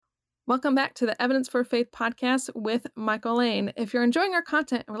Welcome back to the Evidence for Faith podcast with Michael Lane. If you're enjoying our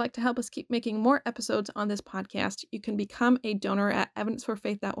content and would like to help us keep making more episodes on this podcast, you can become a donor at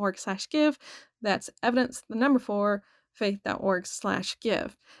evidenceforfaith.org/give. That's evidence, the number 4,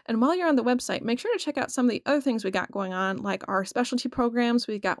 faith.org/give. And while you're on the website, make sure to check out some of the other things we got going on, like our specialty programs.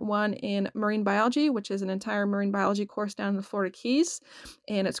 We got one in marine biology, which is an entire marine biology course down in the Florida Keys,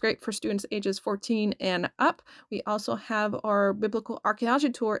 and it's great for students ages 14 and up. We also have our biblical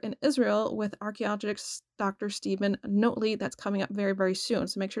archaeology tour in Israel with archaeologist Dr. Stephen Notley. That's coming up very, very soon.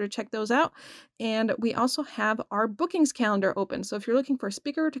 So make sure to check those out. And we also have our bookings calendar open. So if you're looking for a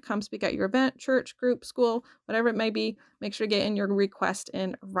speaker to come speak at your event, church, group, school, whatever it may be, make sure to get in your request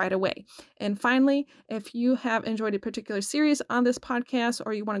in right away. And finally, if you have enjoyed a particular series on this podcast,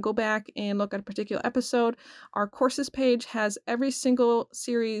 or you want to go back and look at a particular episode, our courses page has every single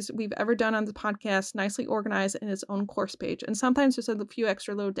series we've ever done on the podcast nicely organized in its own course page. And sometimes there's a few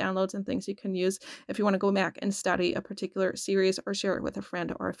extra little downloads and things you can use if you want to go back and study a particular series or share it with a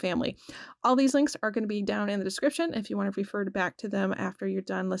friend or a family. All these links are going to be down in the description if you want to refer back to them after you're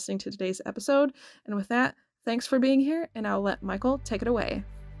done listening to today's episode. And with that, thanks for being here, and I'll let Michael take it away.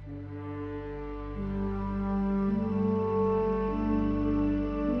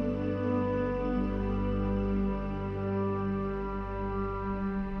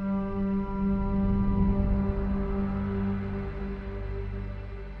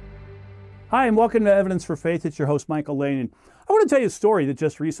 Hi, and welcome to Evidence for Faith. It's your host, Michael Lane. And I want to tell you a story that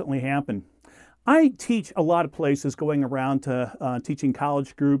just recently happened. I teach a lot of places, going around to teaching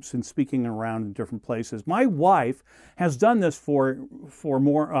college groups and speaking around in different places. My wife has done this for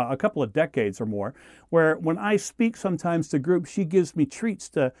more a couple of decades or more, where when I speak sometimes to groups, she gives me treats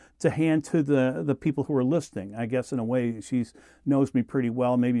to hand to the people who are listening. I guess in a way she knows me pretty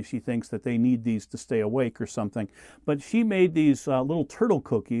well. Maybe she thinks that they need these to stay awake or something. But she made these little turtle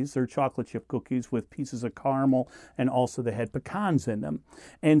cookies. They're chocolate chip cookies with pieces of caramel, and also they had pecans in them.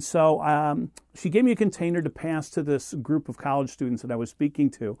 And so she gave me a container to pass to this group of college students that I was speaking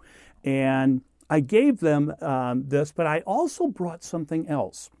to. And I gave them this, but I also brought something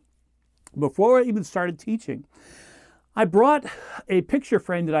else. Before I even started teaching, I brought a picture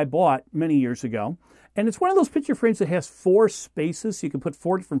frame that I bought many years ago. And it's one of those picture frames that has 4 spaces, so you can put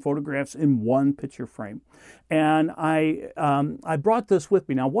 4 different photographs in one picture frame. And I brought this with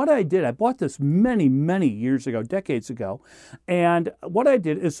me. Now, what I did, I bought this many, many years ago, decades ago. And what I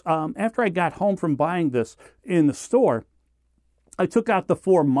did is, after I got home from buying this in the store, I took out the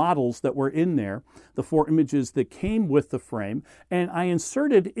 4 models that were in there, the 4 images that came with the frame, and I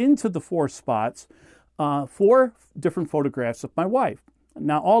inserted into the 4 spots 4 different photographs of my wife.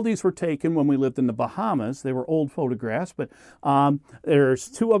 Now, all these were taken when we lived in the Bahamas. They were old photographs, but there's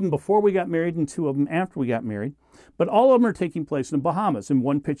 2 of them before we got married and 2 of them after we got married. But all of them are taking place in the Bahamas. In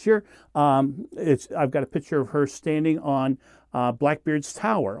one picture, I've got a picture of her standing on Blackbeard's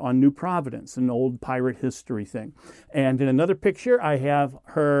Tower on New Providence, an old pirate history thing. And in another picture, I have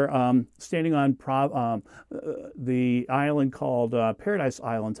her standing on the island called Paradise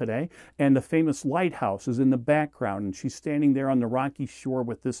Island today, and the famous lighthouse is in the background, and she's standing there on the rocky shore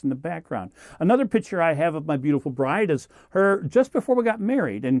with this in the background. Another picture I have of my beautiful bride is her just before we got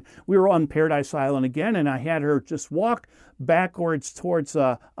married, and we were on Paradise Island again, and I had her just walk backwards towards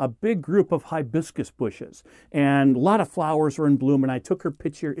a big group of hibiscus bushes, and a lot of flowers were in bloom, and I took her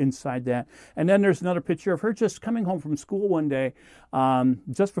picture inside that. And then there's another picture of her just coming home from school one day,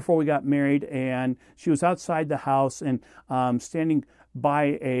 just before we got married, and she was outside the house and standing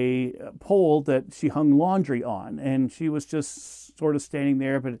by a pole that she hung laundry on, and she was just sort of standing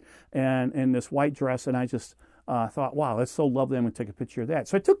there, but and in this white dress, and I just thought, wow, that's so lovely, I'm going to take a picture of that.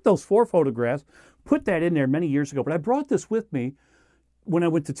 So I took those 4 photographs, put that in there many years ago, but I brought this with me when I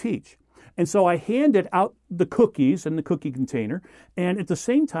went to teach. And so I handed out the cookies in the cookie container, and at the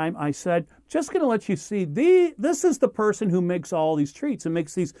same time I said, just going to let you see, this is the person who makes all these treats and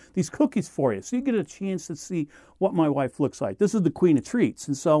makes these cookies for you. So you get a chance to see what my wife looks like. This is the queen of treats.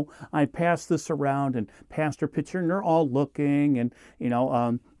 And so I passed this around and passed her picture, and they're all looking, and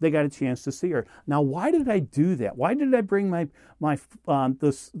they got a chance to see her. Now, why did I do that? Why did I bring my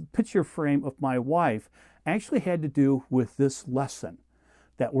this picture frame of my wife? Actually had to do with this lesson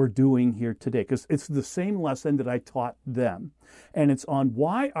that we're doing here today, because it's the same lesson that I taught them, and it's on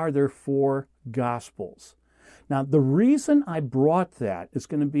why are there 4 Gospels. Now, the reason I brought that is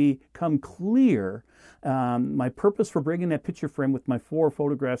going to become clear. My purpose for bringing that picture frame with my 4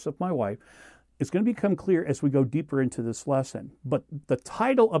 photographs of my wife is going to become clear as we go deeper into this lesson. But the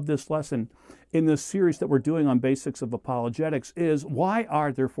title of this lesson in this series that we're doing on basics of apologetics is, why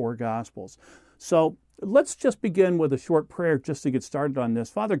are there 4 Gospels? So let's just begin with a short prayer just to get started on this.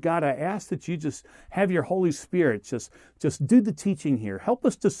 Father God, I ask that you just have your Holy Spirit just do the teaching here. Help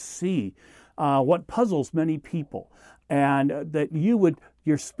us to see what puzzles many people, and that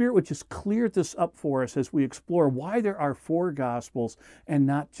your Spirit would just clear this up for us as we explore why there are 4 Gospels and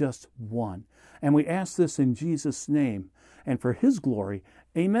not just one. And we ask this in Jesus' name and for His glory.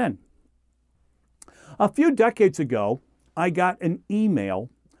 Amen. A few decades ago, I got an email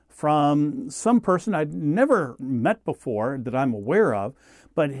from some person I'd never met before that I'm aware of,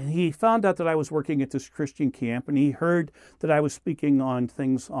 but he found out that I was working at this Christian camp, and he heard that I was speaking on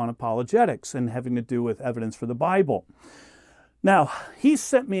things on apologetics and having to do with evidence for the Bible. Now, he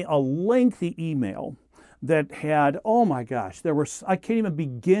sent me a lengthy email that had, oh my gosh, I can't even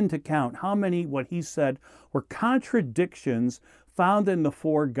begin to count how many, what he said, were contradictions found in the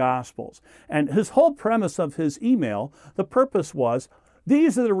 4 Gospels. And his whole premise of his email, the purpose was,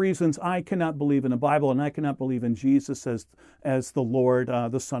 these are the reasons I cannot believe in the Bible and I cannot believe in Jesus as the Lord,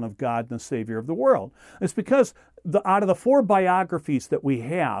 the Son of God, and the Savior of the world. It's because out of the 4 biographies that we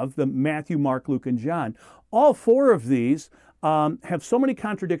have, the Matthew, Mark, Luke, and John, all 4 of these have so many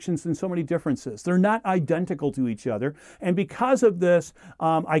contradictions and so many differences. They're not identical to each other. And because of this,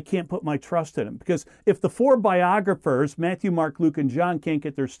 I can't put my trust in them. Because if the 4 biographers, Matthew, Mark, Luke, and John, can't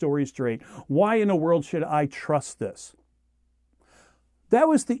get their story straight, why in the world should I trust this? That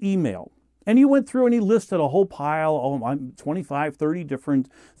was the email. And he went through and he listed a whole pile, 25, 30 different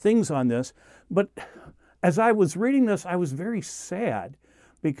things on this. But as I was reading this, I was very sad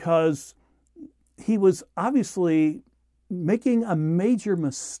because he was obviously making a major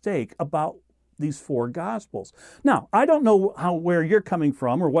mistake about these 4 Gospels. Now, I don't know where you're coming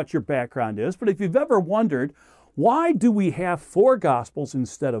from or what your background is, but if you've ever wondered, why do we have 4 Gospels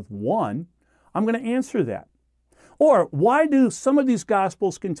instead of 1? I'm going to answer that. Or why do some of these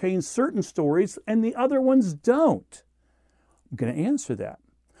Gospels contain certain stories and the other ones don't? I'm going to answer that.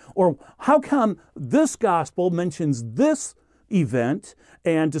 Or how come this Gospel mentions this event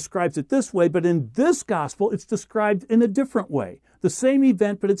and describes it this way, but in this Gospel it's described in a different way? The same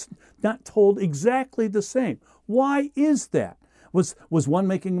event, but it's not told exactly the same. Why is that? Was one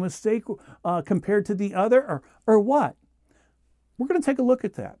making a mistake compared to the other, or what? We're going to take a look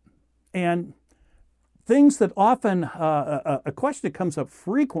at that. And things that often, a question that comes up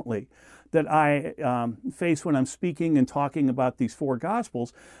frequently that I face when I'm speaking and talking about these 4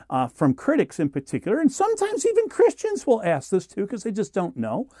 Gospels from critics in particular, and sometimes even Christians will ask this too because they just don't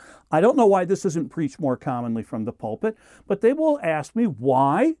know. I don't know why this isn't preached more commonly from the pulpit, but they will ask me,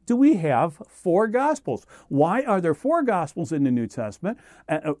 why do we have 4 Gospels? Why are there 4 Gospels in the New Testament?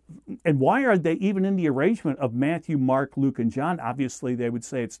 And why are they even in the arrangement of Matthew, Mark, Luke, and John? Obviously, they would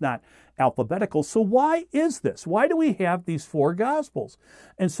say it's not alphabetical. So why is this? Why do we have these 4 Gospels?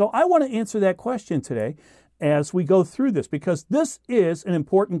 And so I want to answer that question today as we go through this, because this is an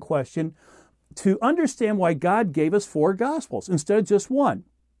important question to understand why God gave us 4 Gospels instead of just 1.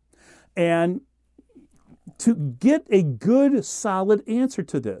 And to get a good, solid answer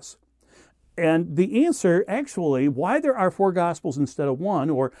to this. And the answer, actually, why there are 4 Gospels instead of 1,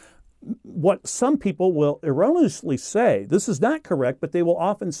 or what some people will erroneously say, this is not correct, but they will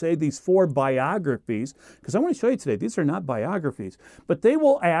often say these 4 biographies, because I want to show you today, these are not biographies, but they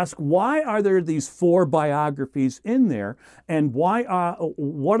will ask, why are there these 4 biographies in there, and why?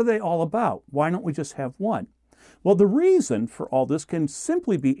 What are they all about? Why don't we just have 1? Well, the reason for all this can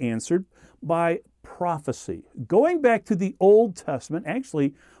simply be answered by prophecy. Going back to the Old Testament,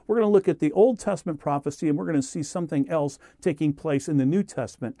 actually, we're going to look at the Old Testament prophecy, and we're going to see something else taking place in the New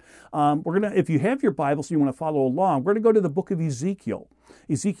Testament. If you have your Bibles and you want to follow along, we're going to go to the book of Ezekiel,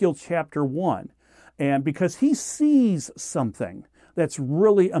 Ezekiel chapter 1, and because he sees something that's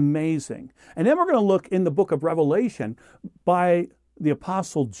really amazing. And then we're going to look in the book of Revelation by the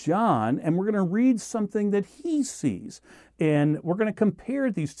Apostle John, and we're going to read something that he sees. And we're going to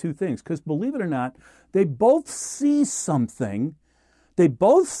compare these 2 things, because believe it or not, they both see something.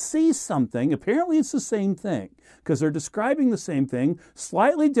 Apparently it's the same thing, because they're describing the same thing,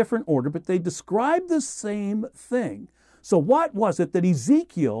 slightly different order, but they describe the same thing. So what was it that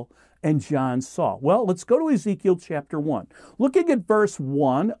Ezekiel and John saw? Well, let's go to Ezekiel chapter 1. Looking at verse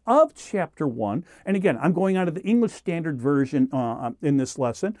 1 of chapter 1, and again, I'm going out of the English Standard Version in this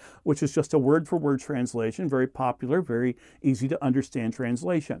lesson, which is just a word-for-word translation, very popular, very easy to understand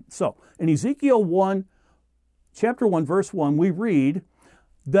translation. So, in Ezekiel 1, chapter 1, verse 1, we read,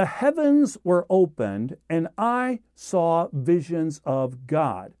 "The heavens were opened, and I saw visions of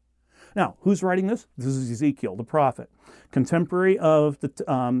God." Now, who's writing this? This is Ezekiel, the prophet, contemporary of the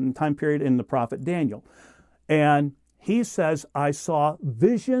time period in the prophet Daniel. And he says, I saw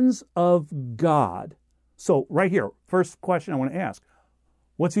visions of God. So right here, first question I want to ask,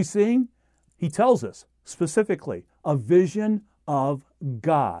 what's he seeing? He tells us specifically a vision of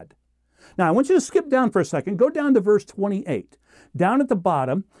God. Now, I want you to skip down for a second. Go down to verse 28, down at the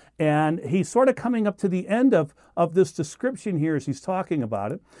bottom, and he's sort of coming up to the end of this description here as he's talking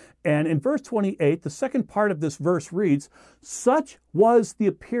about it. And in verse 28, the second part of this verse reads, "Such was the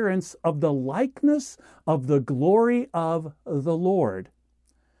appearance of the likeness of the glory of the Lord.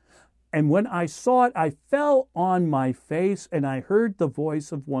 And when I saw it, I fell on my face, and I heard the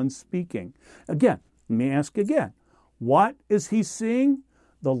voice of one speaking." Again, let me ask again, what is he seeing?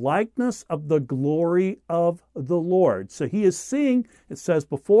 The likeness of the glory of the Lord. So he is seeing, it says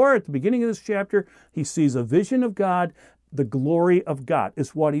before, at the beginning of this chapter, he sees a vision of God. The glory of God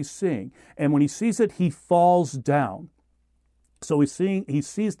is what he's seeing. And when he sees it, he falls down. So he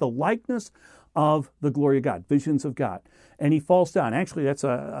sees the likeness of the glory of God, visions of God. And he falls down. Actually, that's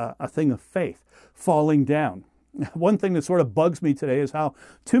a thing of faith, falling down. One thing that sort of bugs me today is how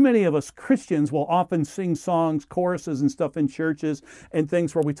too many of us Christians will often sing songs, choruses and stuff in churches and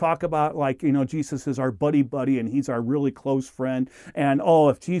things where we talk about like, Jesus is our buddy and he's our really close friend. And,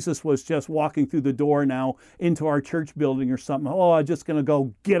 if Jesus was just walking through the door now into our church building or something, I'm just going to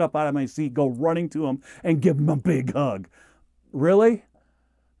go get up out of my seat, go running to him and give him a big hug. Really?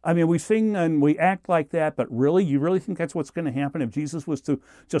 I mean, we sing and we act like that, but really, you really think that's what's going to happen if Jesus was to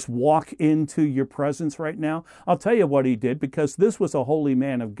just walk into your presence right now? I'll tell you what he did, because this was a holy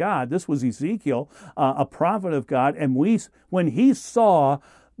man of God. This was Ezekiel, a prophet of God. And when he saw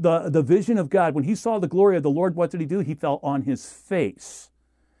the vision of God, when he saw the glory of the Lord, what did he do? He fell on his face.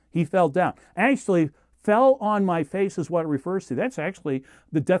 He fell down. Actually, fell on my face is what it refers to. That's actually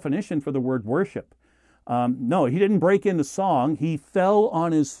the definition for the word worship. No, he didn't break into song. He fell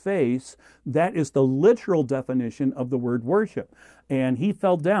on his face. That is the literal definition of the word worship. And he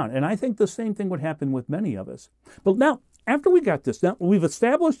fell down. And I think the same thing would happen with many of us. But now, after we got this, now we've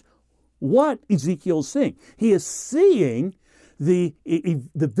established what Ezekiel's seeing. He is seeing the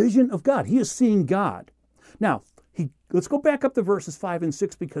vision of God. He is seeing God. Now, let's go back up to verses 5 and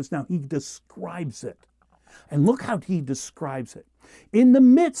 6, because now he describes it. And look how he describes it. In the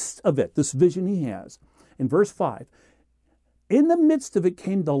midst of it, this vision he has, in verse 5, in the midst of it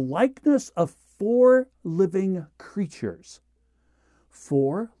came the likeness of 4 living creatures.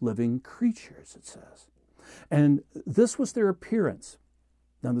 4 living creatures, it says. And this was their appearance.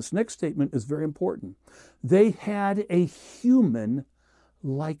 Now, this next statement is very important. They had a human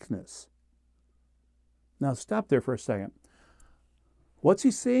likeness. Now, stop there for a second. What's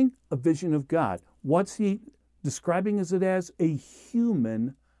he seeing? A vision of God. What's he describing it as? A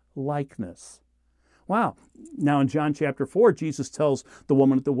human likeness. Wow. Now in John chapter 4, Jesus tells the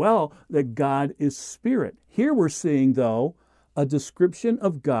woman at the well that God is spirit. Here we're seeing, though, a description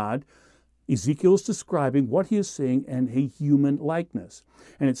of God. Ezekiel is describing what he is seeing and a human likeness.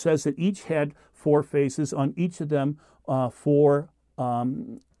 And it says that each had 4 faces. On each of them, 4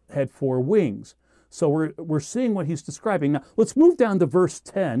 had 4 wings. So we're seeing what he's describing. Now, let's move down to verse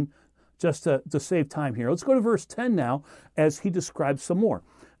 10, just to save time here. Let's go to verse 10 now as he describes some more.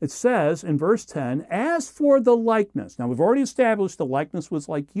 It says in verse 10, as for the likeness. Now, we've already established the likeness was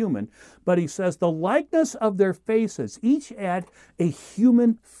like human, but he says the likeness of their faces, each had a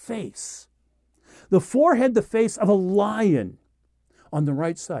human face. The 4 had the face of a lion on the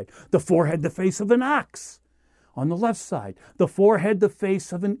right side. The 4 had the face of an ox on the left side. The 4 had the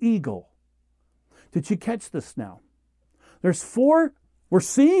face of an eagle. Did you catch this now? There's 4. We're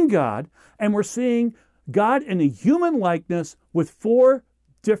seeing God, and we're seeing God in a human likeness with 4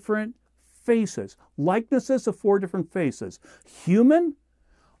 different faces. Likenesses of 4 different faces. Human,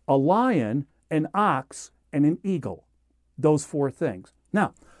 a lion, an ox, and an eagle. Those 4 things.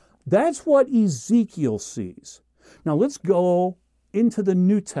 Now, that's what Ezekiel sees. Now, let's go into the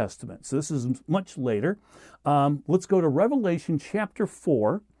New Testament. So this is much later. Let's go to Revelation chapter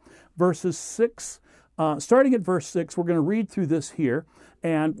 4, verses 6. Starting at verse 6, we're going to read through this here,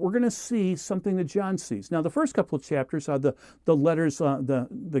 and we're going to see something that John sees. Now, the first couple of chapters are the letters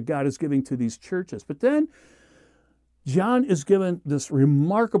that God is giving to these churches. But then John is given this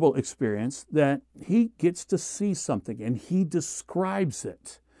remarkable experience that he gets to see something, and he describes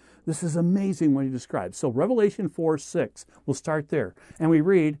it. This is amazing what he describes. So Revelation 4:6, we'll start there. And we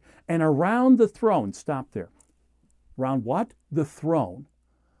read, and around the throne, stop there. Around what? The throne.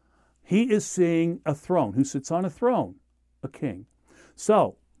 He is seeing a throne. Who sits on a throne? A king.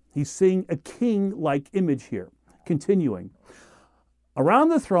 So he's seeing a king-like image here. Continuing. Around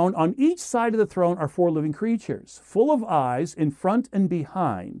the throne, on each side of the throne are 4 living creatures, full of eyes in front and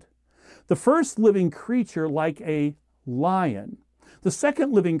behind. The first living creature like a lion. The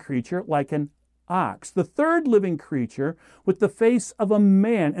second living creature like an ox, the third living creature with the face of a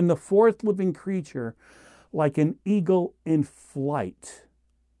man, and the fourth living creature like an eagle in flight.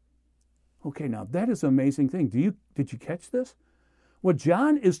 Okay, now that is an amazing thing. Did you catch this? What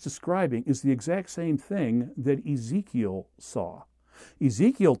John is describing is the exact same thing that Ezekiel saw.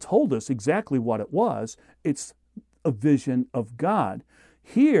 Ezekiel told us exactly what it was. It's a vision of God.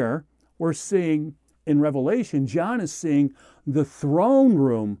 Here, we're seeing in Revelation, John is seeing the throne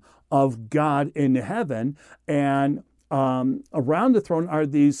room of God in heaven, and around the throne are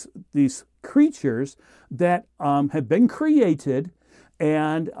these creatures that have been created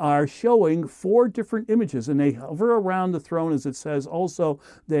and are showing four different images, and they hover around the throne, as it says. Also,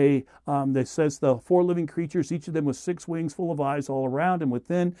 it says the four living creatures, each of them with 6 wings, full of eyes all around and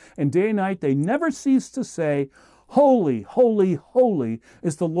within, and day and night they never cease to say, "Holy, holy, holy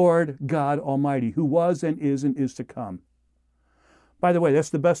is the Lord God Almighty, who was and is to come." By the way,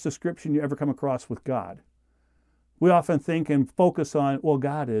 that's the best description you ever come across with God. We often think and focus on, well,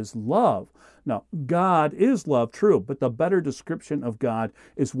 God is love. No, God is love, true, but the better description of God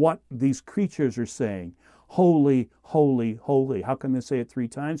is what these creatures are saying. Holy, holy, holy. How can they say it 3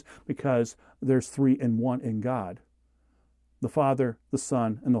 times? Because there's 3 in 1 in God. The Father, the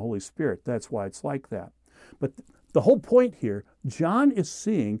Son, and the Holy Spirit. That's why it's like that. But the whole point here, John is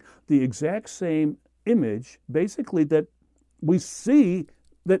seeing the exact same image, basically, that we see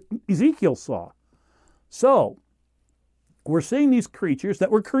that Ezekiel saw. So, we're seeing these creatures that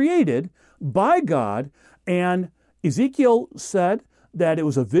were created by God, and Ezekiel said that it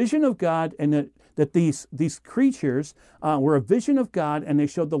was a vision of God, and that these creatures were a vision of God, and they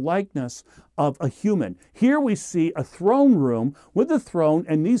showed the likeness of a human. Here we see a throne room with a throne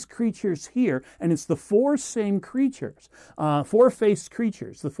and these creatures here, and it's the 4 same creatures, 4-faced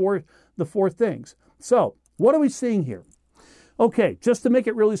creatures, the four things. So, what are we seeing here? Okay, just to make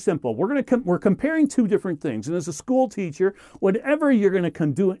it really simple, we're comparing 2 different things. And as a school teacher, whenever you're going to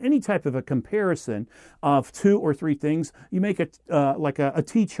do any type of a comparison of 2 or 3 things, you make it like a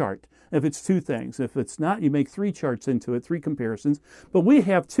T-chart. If it's 2 things. If it's not, you make 3 charts into it, 3 comparisons. But we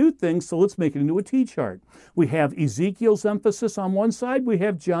have 2 things, so let's make it into a T-chart. We have Ezekiel's emphasis on one side. We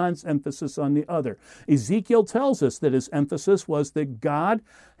have John's emphasis on the other. Ezekiel tells us that his emphasis was that God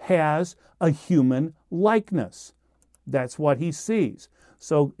has a human likeness. That's what he sees.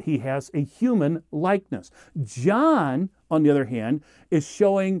 So he has a human likeness. John, on the other hand, is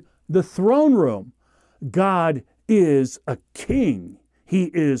showing the throne room. God is a king. He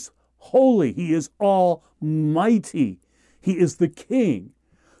is holy. He is almighty. He is the king.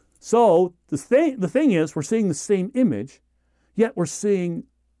 So the thing is, we're seeing the same image, yet we're seeing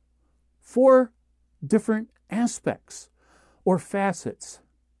 4 different aspects or facets.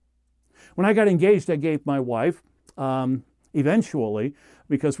 When I got engaged, I gave my wife, eventually,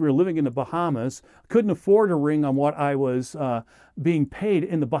 because we were living in the Bahamas, couldn't afford a ring on what I was being paid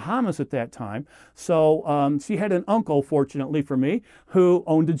in the Bahamas at that time. So she had an uncle, fortunately for me, who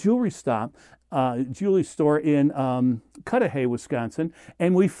owned a jewelry store in Cudahy, Wisconsin.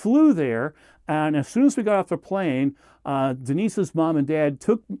 And we flew there. And as soon as we got off the plane, Denise's mom and dad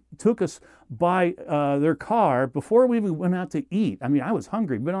took us by their car before we even went out to eat. I mean, I was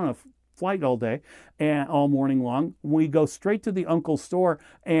hungry. Been on a flight all day and all morning long. We go straight to the uncle's store,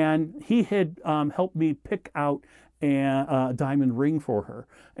 and he had helped me pick out a diamond ring for her.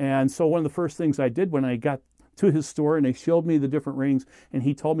 And so one of the first things I did when I got to his store, and they showed me the different rings, and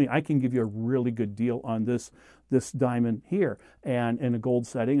he told me, I can give you a really good deal on this diamond here and in a gold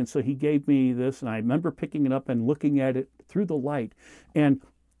setting. And so he gave me this, and I remember picking it up and looking at it through the light. And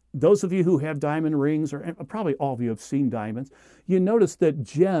those of you who have diamond rings, or probably all of you have seen diamonds, you notice that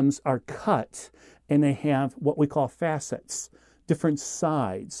gems are cut and they have what we call facets, different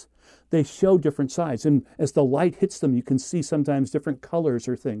sides. They show different sides. And as the light hits them, you can see sometimes different colors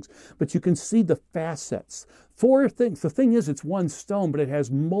or things. But you can see the facets. 4 things. The thing is, it's one stone, but it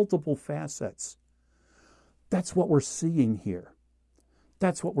has multiple facets. That's what we're seeing here.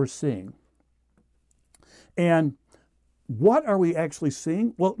 That's what we're seeing. And what are we actually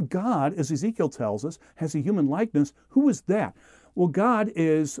seeing? Well, God, as Ezekiel tells us, has a human likeness. Who is that? Well, God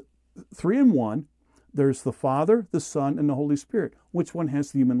is 3 in 1. There's the Father, the Son, and the Holy Spirit. Which one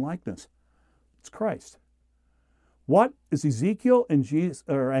has the human likeness? It's Christ. What is Ezekiel and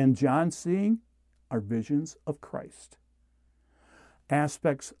John seeing? Are visions of Christ.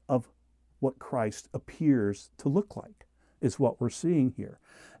 Aspects of what Christ appears to look like is what we're seeing here.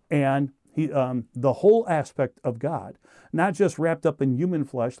 And the whole aspect of God, not just wrapped up in human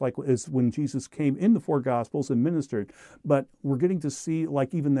flesh, like is when Jesus came in the 4 Gospels and ministered, but we're getting to see,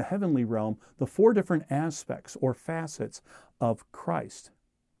 like even the heavenly realm, the 4 different aspects or facets of Christ.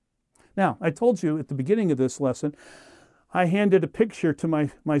 Now, I told you at the beginning of this lesson, I handed a picture to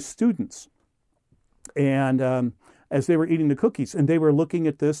my students, and as they were eating the cookies, and they were looking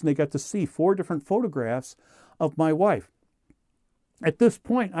at this, and they got to see 4 different photographs of my wife. At this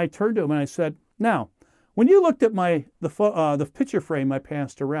point, I turned to them and I said, "Now, when you looked at the picture frame I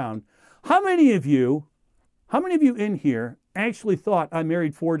passed around, how many of you in here actually thought I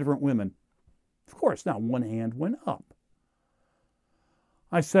married 4 different women?" Of course, not one hand went up.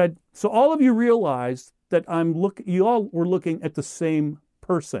 I said, "So all of you realized that you all were looking at the same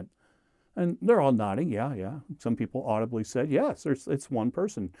person?" And they're all nodding, yeah. Some people audibly said, "Yes, it's one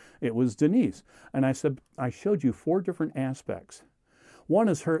person. It was Denise." And I said, "I showed you 4 different aspects. One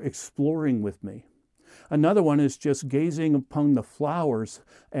is her exploring with me. Another one is just gazing upon the flowers,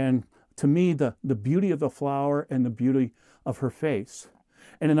 and to me, the beauty of the flower and the beauty of her face.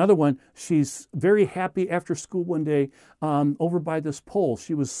 And another one, she's very happy after school one day over by this pole.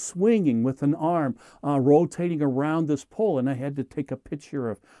 She was swinging with an arm, rotating around this pole, and I had to take a picture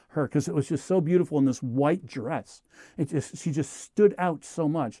of her because it was just so beautiful in this white dress. She just stood out so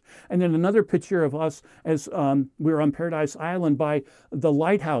much. And then another picture of us as we were on Paradise Island by the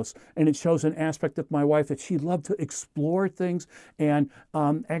lighthouse, and it shows an aspect of my wife that she loved to explore things and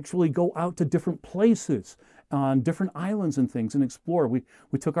actually go out to different places on different islands and things and explore. We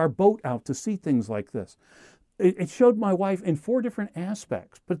took our boat out to see things like this. It showed my wife in 4 different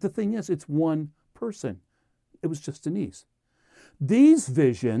aspects. But the thing is, it's one person. It was just Denise. These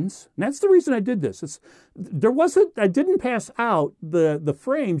visions, and that's the reason I did this. I didn't pass out the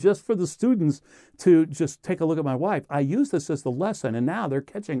frame just for the students to just take a look at my wife. I used this as the lesson, and now they're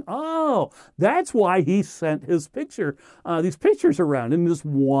catching, that's why he sent these pictures around in this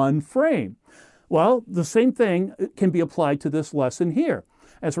one frame. Well, the same thing can be applied to this lesson here,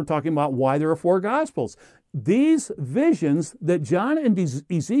 as we're talking about why there are 4 Gospels. These visions that John and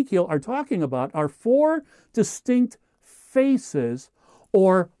Ezekiel are talking about are 4 distinct faces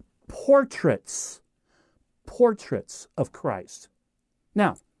or portraits of Christ.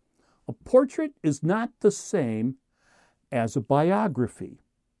 Now, a portrait is not the same as a biography.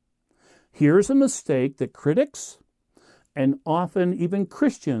 Here's a mistake that critics and often even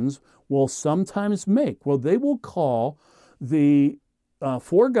Christians will sometimes make. Well, they will call the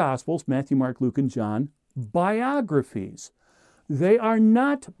 4 Gospels, Matthew, Mark, Luke, and John, biographies. They are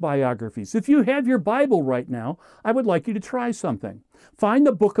not biographies. If you have your Bible right now, I would like you to try something. Find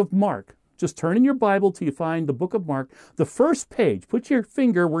the book of Mark. Just turn in your Bible till you find the book of Mark. The first page, put your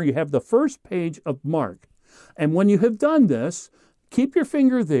finger where you have the first page of Mark. And when you have done this, keep your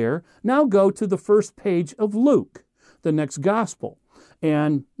finger there. Now go to the first page of Luke, the next gospel.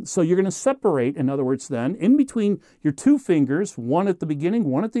 And so you're going to separate, in other words, then, in between your 2 fingers, one at the beginning,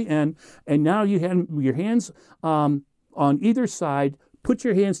 one at the end, and now you have your hands on either side, put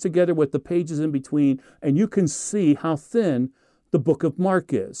your hands together with the pages in between, and you can see how thin the book of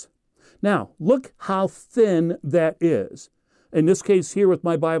Mark is. Now, look how thin that is. In this case here with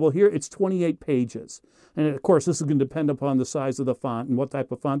my Bible here, it's 28 pages. And of course, this is going to depend upon the size of the font and what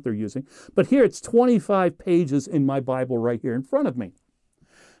type of font they're using. But here it's 25 pages in my Bible right here in front of me.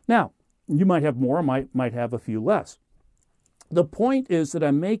 Now, you might have more, might have a few less. The point is that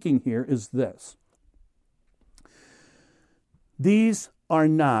I'm making here is this. These are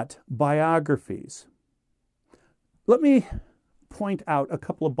not biographies. Let me point out a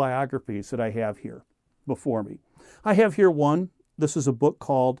couple of biographies that I have here before me. I have here one. This is a book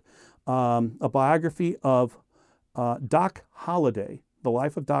called A Biography of Doc Holliday, The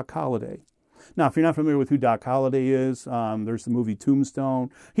Life of Doc Holliday. Now, if you're not familiar with who Doc Holliday is, there's the movie Tombstone.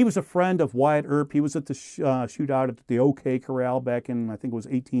 He was a friend of Wyatt Earp. He was at the shootout at the OK Corral back in, I think it was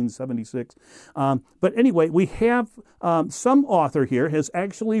 1876. But anyway, we have some author here has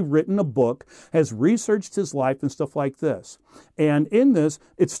actually written a book, has researched his life and stuff like this. And in this,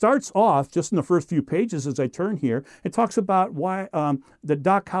 it starts off, just in the first few pages as I turn here, it talks about why the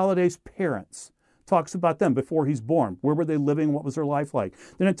Doc Holliday's parents. Talks about them before he's born. Where were they living? What was their life like?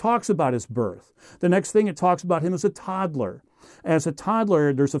 Then it talks about his birth. The next thing, it talks about him as a toddler. As a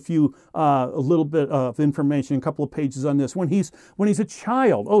toddler, there's a little bit of information, a couple of pages on this. When he's a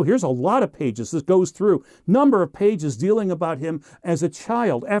child, here's a lot of pages. This goes through number of pages dealing about him as a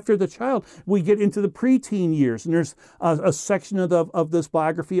child. After the child, we get into the preteen years, and there's a section of this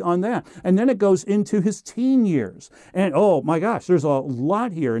biography on that. And then it goes into his teen years. And oh my gosh, there's a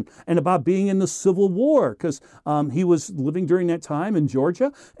lot here, and about being in the Civil War, because he was living during that time in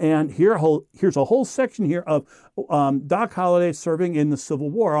Georgia. And here's a whole section here of Doc Holliday Holiday serving in the Civil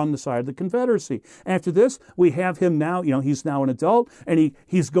War on the side of the Confederacy. After this, we have him now, he's now an adult, and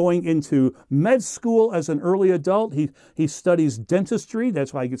he's going into med school as an early adult. He studies dentistry.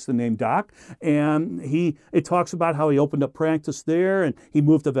 That's why he gets the name Doc. And it talks about how he opened up practice there, and he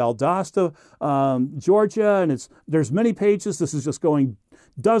moved to Valdosta, Georgia, and there's many pages. This is just going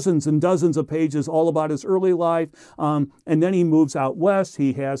dozens and dozens of pages all about his early life. And then he moves out west.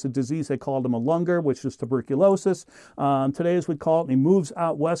 He has a disease, they called him a lunger, which is tuberculosis. Today, as we call it, and he moves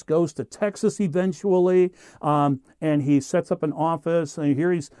out west, goes to Texas eventually, and he sets up an office. And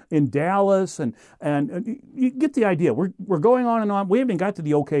here he's in Dallas, and you get the idea. We're going on and on. We haven't got to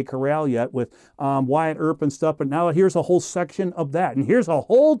the OK Corral yet with Wyatt Earp and stuff, but now here's a whole section of that. And here's a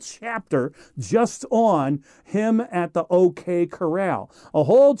whole chapter just on him at the OK Corral. A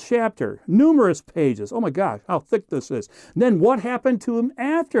whole chapter, numerous pages. Oh my gosh, how thick this is. And then what happened to him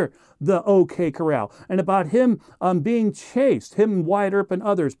after the OK Corral, and about him being chased, him and Wyatt Earp and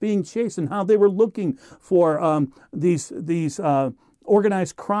others being chased, and how they were looking for these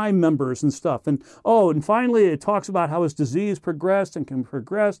organized crime members and stuff. And finally it talks about how his disease progressed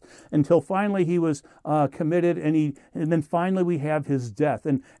until finally he was committed, and then finally we have his death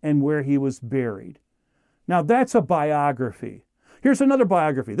and where he was buried. Now that's a biography. Here's another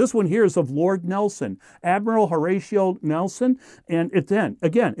biography. This one here is of Lord Nelson, Admiral Horatio Nelson. And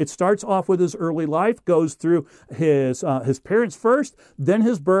it starts off with his early life, goes through his parents first, then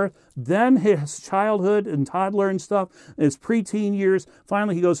his birth, then his childhood and toddler and stuff, his preteen years.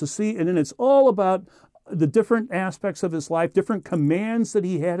 Finally, he goes to sea, and then it's all about the different aspects of his life, different commands that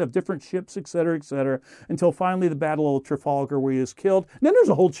he had of different ships, et cetera, until finally the Battle of Trafalgar, where he is killed. And then there's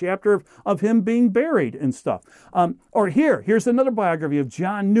a whole chapter of him being buried and stuff. Here's another biography of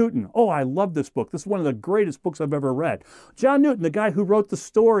John Newton. Oh, I love this book. This is one of the greatest books I've ever read. John Newton, the guy who wrote the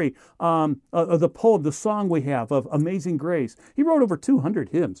story of the poem, the song we have of Amazing Grace. He wrote over 200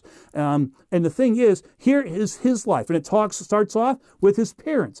 hymns. And the thing is, here is his life. And it starts off with his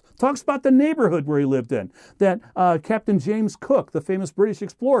parents. Talks about the neighborhood where he lived in. That Captain James Cook, the famous British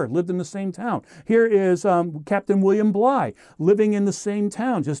explorer, lived in the same town. Here is Captain William Bligh, living in the same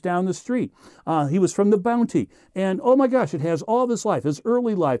town, just down the street. He was from the Bounty. And oh my gosh, it has all of his life, his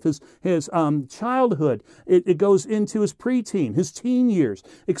early life, his childhood. It goes into his preteen, his teen years,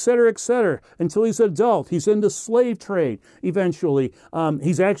 et cetera, until he's an adult. He's in the slave trade eventually.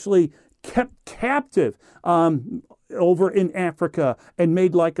 He's actually kept captive over in Africa and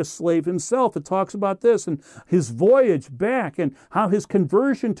made like a slave himself. It talks about this and his voyage back and how his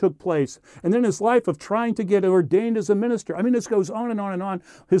conversion took place, and then his life of trying to get ordained as a minister. I mean, this goes on and on and on.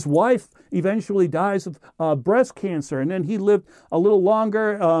 His wife eventually dies of breast cancer, and then he lived a little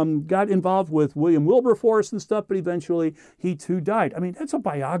longer, got involved with William Wilberforce and stuff, but eventually he too died. I mean, that's a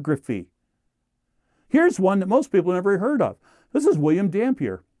biography. Here's one that most people never heard of. This is William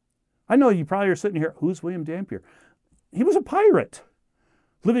Dampier. I know you probably are sitting here, who's William Dampier? He was a pirate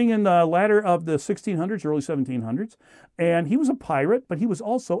living in the latter of the 1600s, early 1700s. And he was a pirate, but he was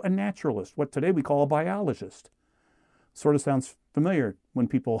also a naturalist, what today we call a biologist. Sort of sounds familiar when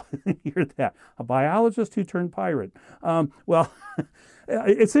people hear that. A biologist who turned pirate.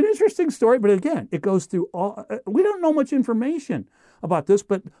 It's an interesting story, but again, it goes through all. We don't know much information about this,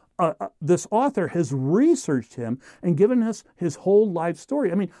 but this author has researched him and given us his whole life story.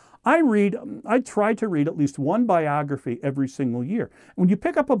 I mean, I try to read at least one biography every single year. When you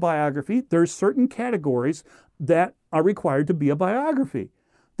pick up a biography, there's certain categories that are required to be a biography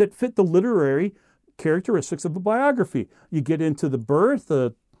that fit the literary characteristics of a biography. You get into the birth,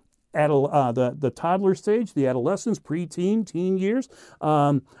 the toddler stage, the adolescence, preteen, teen years,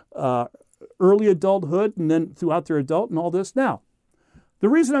 early adulthood, and then throughout their adult and all this. Now, the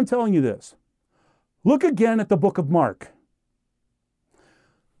reason I'm telling you this, look again at the book of Mark.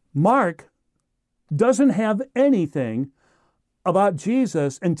 Mark doesn't have anything about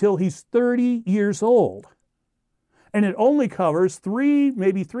Jesus until he's 30 years old. And it only covers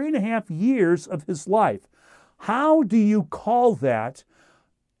maybe 3.5 years of his life. How do you call that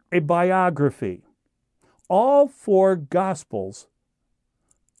a biography? All four Gospels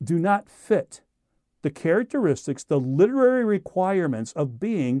do not fit the characteristics, the literary requirements of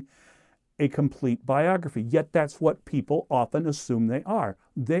being a complete biography. Yet that's what people often assume they are.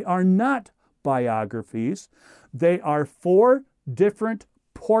 They are not biographies. They are 4 different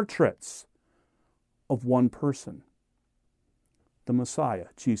portraits of one person, the Messiah,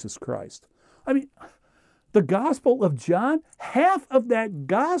 Jesus Christ. I mean, the Gospel of John, half of that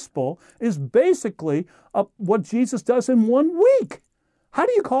Gospel is basically what Jesus does in 1 week. How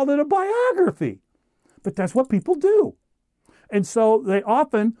do you call it a biography? But that's what people do. And so they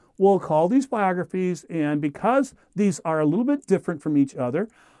often will call these biographies, and because these are a little bit different from each other,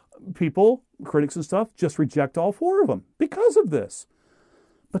 people, critics and stuff, just reject all four of them because of this.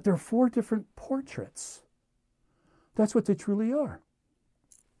 But they're four different portraits. That's what they truly are.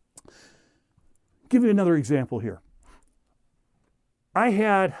 Give you another example here. I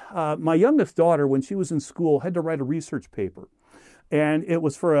had my youngest daughter, when she was in school, had to write a research paper. And it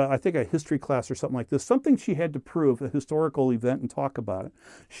was for, I think, a history class or something like this, something she had to prove, a historical event, and talk about it.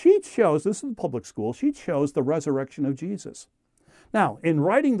 She chose, this is a public school, she chose the resurrection of Jesus. Now, in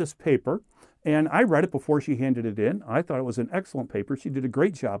writing this paper, and I read it before she handed it in, I thought it was an excellent paper. She did a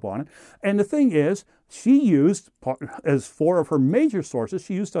great job on it. And the thing is, she used, as four of her major sources,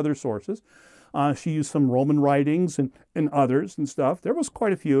 she used other sources. She used some Roman writings and others and stuff. There was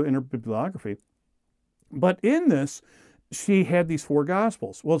quite a few in her bibliography. But in this, she had these four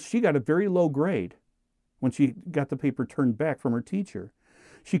Gospels. Well, she got a very low grade when she got the paper turned back from her teacher.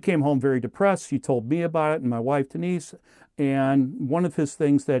 She came home very depressed. She told me about it and my wife, Denise. And one of his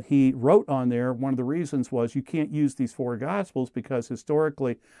things that he wrote on there, one of the reasons was you can't use these four Gospels because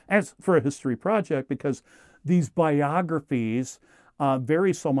historically, as for a history project, because these biographies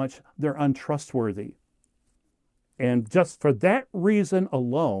vary so much, they're untrustworthy. And just for that reason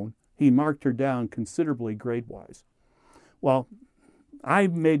alone, he marked her down considerably grade-wise. Well, I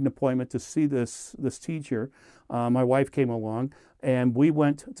made an appointment to see this teacher. My wife came along, and we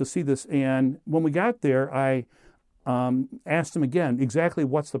went to see this. And when we got there, I asked him again exactly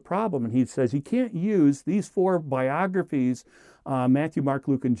what's the problem. And he says he can't use these four biographies, Matthew, Mark,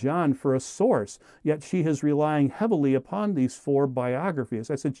 Luke, and John, for a source. Yet she is relying heavily upon these four biographies.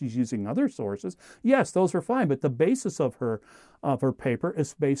 I said she's using other sources. Yes, those are fine, but the basis of her paper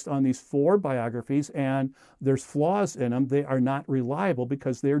is based on these four biographies, and there's flaws in them. They are not reliable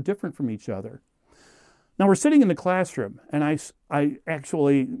because they're different from each other. Now we're sitting in the classroom, and I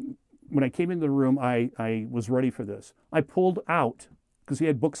actually, when I came into the room, I was ready for this. I pulled out, because he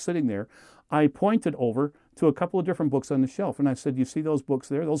had books sitting there, I pointed over to a couple of different books on the shelf, and I said, you see those books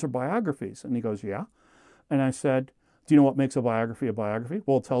there? Those are biographies. And he goes, yeah. And I said, do you know what makes a biography a biography?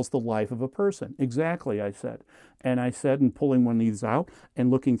 Well, it tells the life of a person. Exactly, I said. And I said, and pulling one of these out and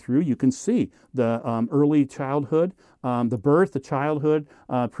looking through, you can see the early childhood, the birth, the childhood,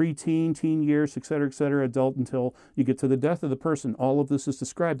 preteen, teen years, et cetera, adult, until you get to the death of the person. All of this is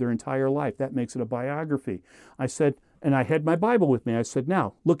described, their entire life. That makes it a biography. I said, and I had my Bible with me. I said,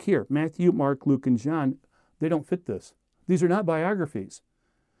 now, look here, Matthew, Mark, Luke, and John, they don't fit this. These are not biographies.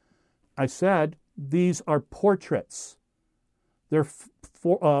 I said, these are portraits. They're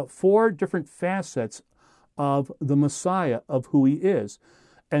four different facets of the Messiah, of who he is.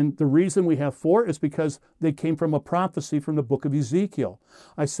 And the reason we have four is because they came from a prophecy from the book of Ezekiel.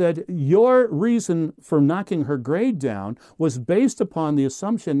 I said, your reason for knocking her grade down was based upon the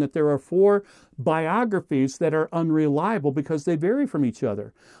assumption that there are four biographies that are unreliable because they vary from each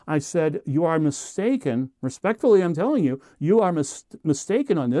other. I said, you are mistaken. Respectfully, I'm telling you, you are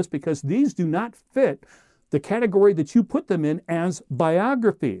mistaken on this because these do not fit the category that you put them in as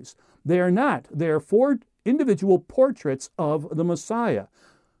biographies. They are not. They are four individual portraits of the Messiah,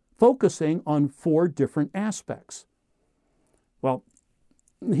 focusing on four different aspects. Well,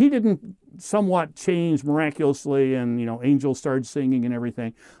 he didn't somewhat change miraculously and, angels started singing and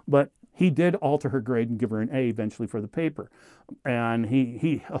everything, but he did alter her grade and give her an A eventually for the paper. And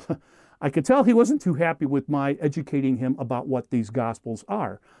he I could tell he wasn't too happy with my educating him about what these Gospels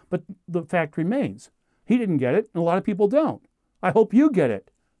are. But the fact remains, he didn't get it, and a lot of people don't. I hope you get it.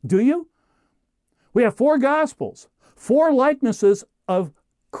 Do you? We have four Gospels, four likenesses of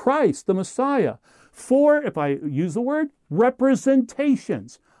Christ, the Messiah. Four, if I use the word,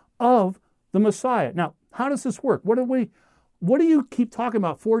 representations of the Messiah. Now, how does this work? What do you keep talking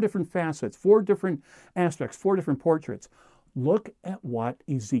about? Four different facets, four different aspects, four different portraits. Look at what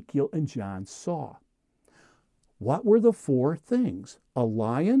Ezekiel and John saw. What were the four things? A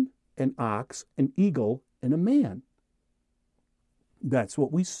lion, an ox, an eagle, and a man. That's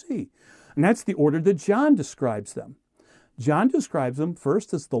what we see. And that's the order that John describes them. John describes them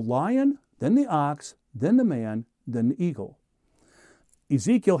first as the lion, then the ox, then the man, then the eagle.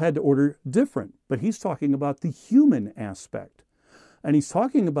 Ezekiel had to order different, but he's talking about the human aspect. And he's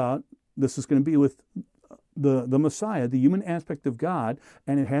talking about, this is going to be with the Messiah, the human aspect of God,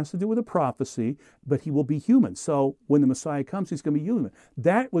 and it has to do with a prophecy, but he will be human. So when the Messiah comes, he's going to be human.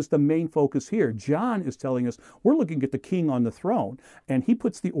 That was the main focus here. John is telling us we're looking at the king on the throne, and he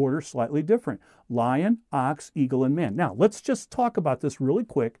puts the order slightly different. Lion, ox, eagle, and man. Now, let's just talk about this really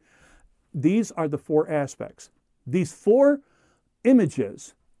quick. These are the four aspects. These four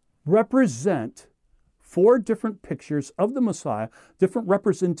images represent 4 different pictures of the Messiah, different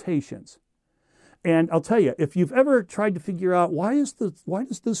representations. And I'll tell you, if you've ever tried to figure out why does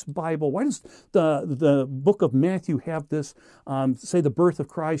this Bible, why does the book of Matthew have this, say the birth of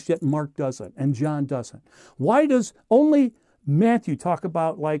Christ, yet Mark doesn't and John doesn't? Why does only Matthew talk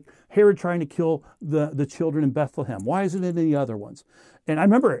about like Herod trying to kill the children in Bethlehem? Why isn't it in the other ones? And I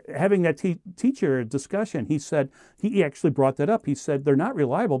remember having that teacher discussion. He said, he actually brought that up. He said, they're not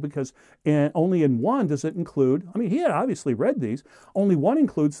reliable because only in one does it include, I mean, he had obviously read these, only one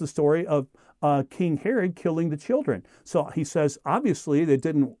includes the story of King Herod killing the children. So he says, obviously,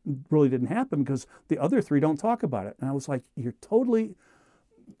 that really didn't happen because the other 3 don't talk about it. And I was like, you're totally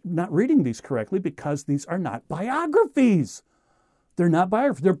not reading these correctly because these are not biographies. They're not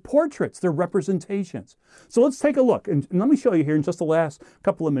biographies. They're portraits. They're representations. So let's take a look. And let me show you here in just the last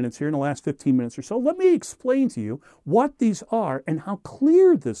couple of minutes here, in the last 15 minutes or so. Let me explain to you what these are and how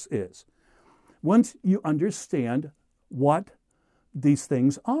clear this is. Once you understand what these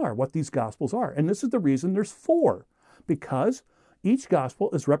things are, what these Gospels are. And this is the reason there's 4. Because each Gospel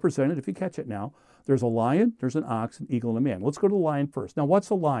is represented, if you catch it now, there's a lion, there's an ox, an eagle, and a man. Let's go to the lion first. Now, what's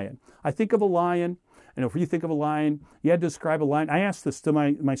a lion? I think of a lion, and if you think of a lion, you had to describe a lion. I asked this to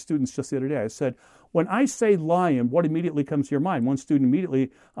my students just the other day. I said, when I say lion, what immediately comes to your mind? One student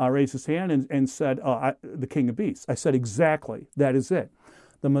immediately raised his hand and said, the king of beasts. I said, exactly, that is it.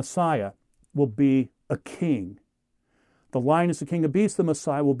 The Messiah will be a king. The lion is the king of beasts, the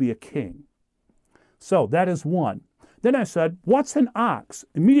Messiah will be a king. So that is one. Then I said, what's an ox?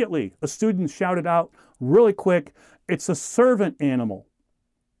 Immediately, a student shouted out really quick, it's a servant animal.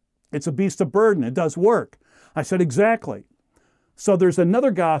 It's a beast of burden. It does work. I said, exactly. So there's another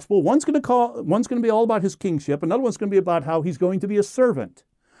gospel. One's going to be all about his kingship. Another one's going to be about how he's going to be a servant.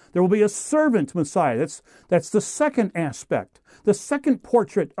 There will be a servant Messiah. That's the second aspect, the second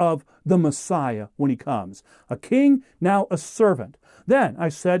portrait of the Messiah when he comes. A king, now a servant. Then I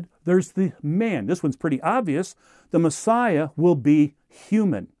said, there's the man. This one's pretty obvious. The Messiah will be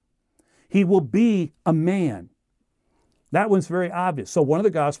human. He will be a man. That one's very obvious. So one of the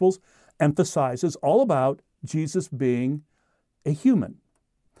Gospels emphasizes all about Jesus being a human.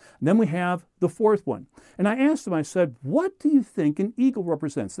 And then we have the 4th one. And I asked them, I said, what do you think an eagle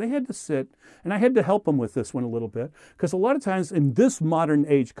represents? They had to sit, and I had to help them with this one a little bit, because a lot of times in this modern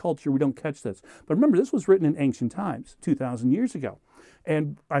age culture, we don't catch this. But remember, this was written in ancient times, 2,000 years ago.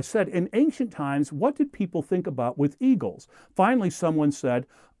 And I said, in ancient times, what did people think about with eagles? Finally, someone said,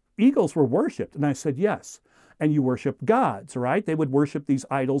 eagles were worshipped. And I said, yes. And you worship gods, right? They would worship these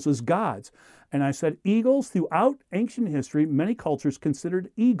idols as gods. And I said, eagles, throughout ancient history, many cultures considered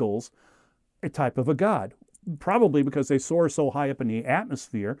eagles a type of a god. Probably because they soar so high up in the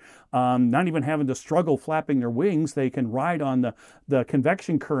atmosphere, not even having to struggle flapping their wings, they can ride on the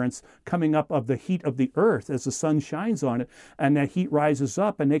convection currents coming up of the heat of the earth as the sun shines on it, and that heat rises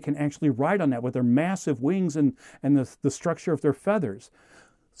up, and they can actually ride on that with their massive wings and the structure of their feathers.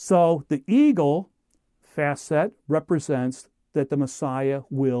 So the eagle facet represents that the Messiah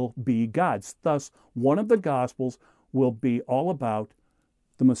will be God. Thus, one of the Gospels will be all about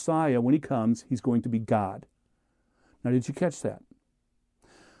the Messiah. When he comes, he's going to be God. Now, did you catch that?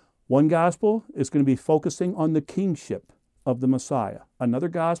 One Gospel is going to be focusing on the kingship of the Messiah. Another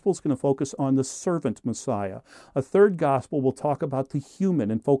Gospel is going to focus on the servant Messiah. A third Gospel will talk about the human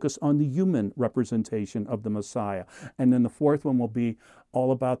and focus on the human representation of the Messiah. And then the 4th one will be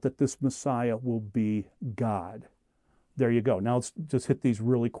all about that this Messiah will be God. There you go. Now let's just hit these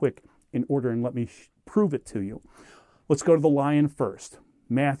really quick in order and let me prove it to you. Let's go to the lion first.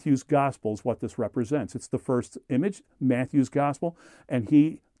 Matthew's Gospel is what this represents. It's the first image, Matthew's Gospel, and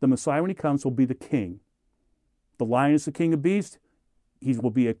the Messiah when he comes will be the king. The lion is the king of beasts. He will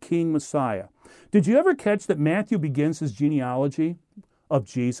be a king Messiah. Did you ever catch that Matthew begins his genealogy of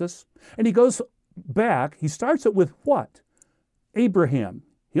Jesus? And he goes back, he starts it with what? Abraham.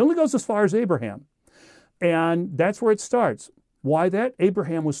 He only goes as far as Abraham. And that's where it starts. Why that?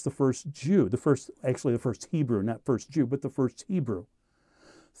 Abraham was the first Jew, the first Hebrew, not first Jew, but the first Hebrew.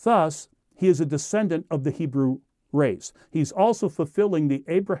 Thus, he is a descendant of the Hebrew race. He's also fulfilling the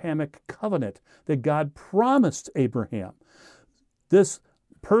Abrahamic covenant that God promised Abraham. This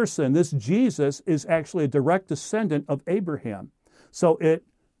person, this Jesus, is actually a direct descendant of Abraham. So it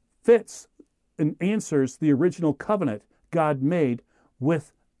fits and answers the original covenant God made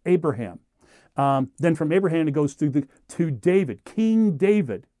with Abraham. Then from Abraham it goes to David, King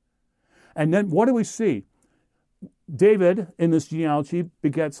David. And then what do we see? David, in this genealogy,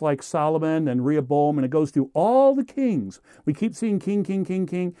 begets like Solomon and Rehoboam, and it goes through all the kings. We keep seeing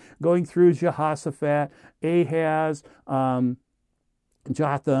king, going through Jehoshaphat, Ahaz,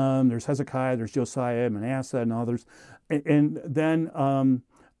 Jotham, there's Hezekiah, there's Josiah, Manasseh, and others. And then,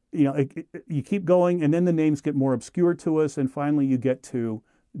 you keep going, and then the names get more obscure to us, and finally you get to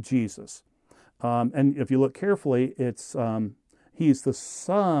Jesus. And if you look carefully, he's the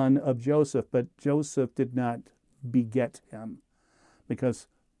son of Joseph, but Joseph did not beget him because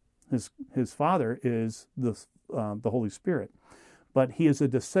his father is the Holy Spirit. But he is a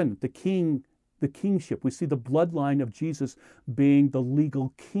descendant, the kingship. We see the bloodline of Jesus being the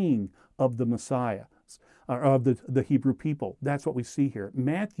legal king of the Messiah, or of the Hebrew people. That's what we see here.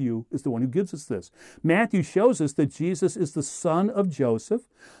 Matthew is the one who gives us this. Matthew shows us that Jesus is the son of Joseph,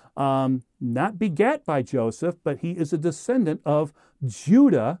 not begat by Joseph, but he is a descendant of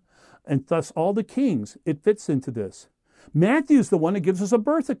Judah, and thus all the kings. It fits into this. Matthew's the one that gives us a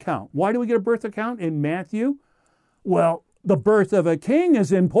birth account. Why do we get a birth account in Matthew? Well, the birth of a king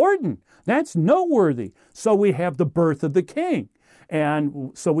is important. That's noteworthy. So we have the birth of the king.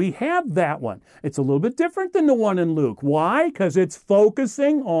 And so we have that one. It's a little bit different than the one in Luke. Why? Because it's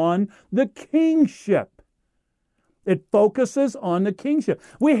focusing on the kingship. It focuses on the kingship.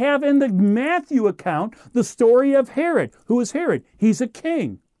 We have in the Matthew account the story of Herod. Who is Herod? He's a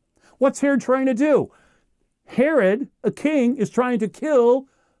king. What's Herod trying to do? Herod, a king, is trying to kill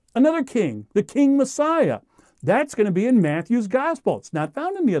another king, the King Messiah. That's going to be in Matthew's gospel. It's not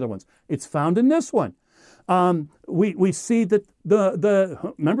found in the other ones. It's found in this one. We see that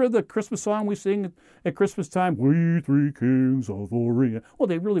remember the Christmas song we sing at Christmas time? We three kings of Orient. Well,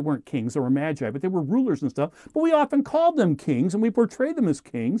 they really weren't kings. They were magi, but they were rulers and stuff. But we often called them kings, and we portray them as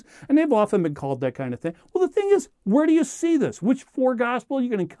kings, and they've often been called that kind of thing. Well, the thing is, where do you see this? Which four gospel are you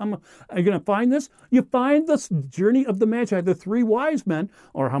going to find this? You find this journey of the magi, the three wise men,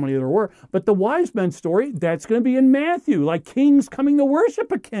 or how many there were, but the wise men story, that's going to be in Matthew, like kings coming to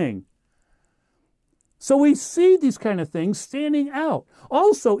worship a king. So we see these kind of things standing out.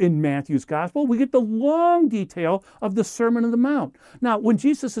 Also in Matthew's gospel, we get the long detail of the Sermon on the Mount. Now, when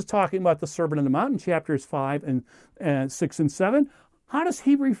Jesus is talking about the Sermon on the Mount in chapters 5 and 6 and 7, how does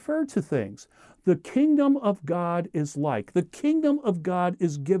he refer to things? The kingdom of God is like. The kingdom of God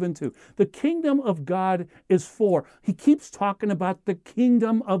is given to. The kingdom of God is for. He keeps talking about the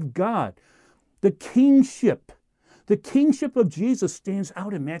kingdom of God. The kingship. The kingship of Jesus stands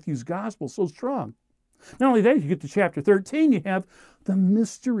out in Matthew's gospel so strong. Not only that, you get to chapter 13, you have the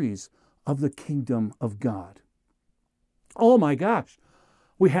mysteries of the kingdom of God. Oh my gosh.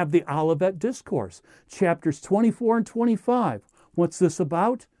 We have the Olivet Discourse, chapters 24 and 25. What's this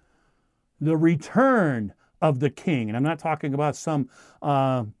about? The return of the king. And I'm not talking about some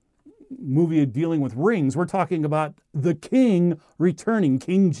movie dealing with rings. We're talking about the king returning,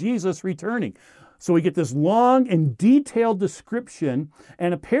 King Jesus returning. So we get this long and detailed description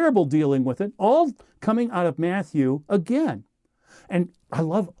and a parable dealing with it, all coming out of Matthew again. And I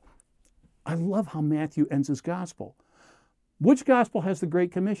love how Matthew ends his gospel. Which gospel has the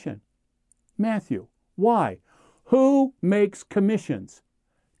Great Commission? Matthew. Why? Who makes commissions?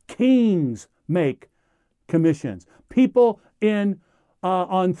 Kings make commissions. People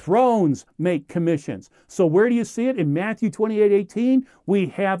on thrones make commissions. So where do you see it? In Matthew 28:18, we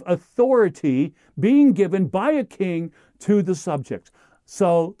have authority being given by a king to the subjects.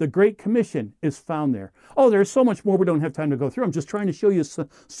 So the Great Commission is found there. Oh, there's so much more we don't have time to go through. I'm just trying to show you a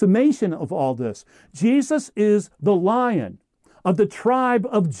summation of all this. Jesus is the Lion of the tribe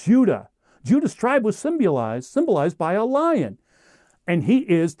of Judah. Judah's tribe was symbolized by a lion. And he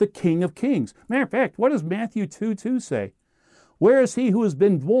is the King of Kings. Matter of fact, what does Matthew 2:2 say? Where is he who has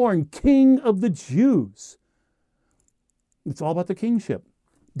been born King of the Jews? It's all about the kingship.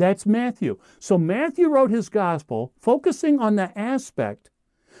 That's Matthew. So Matthew wrote his gospel focusing on the aspect,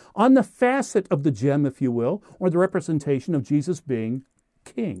 on the facet of the gem, if you will, or the representation of Jesus being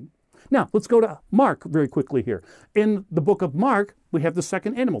king. Now, let's go to Mark very quickly here. In the book of Mark, we have the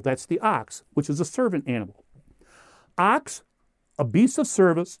second animal. That's the ox, which is a servant animal. Ox, a beast of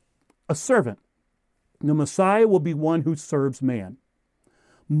service, a servant. The Messiah will be one who serves man.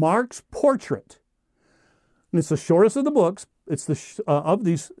 Mark's portrait, and it's the shortest of the books, it's of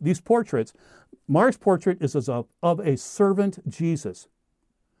these portraits. Mark's portrait is of a servant Jesus.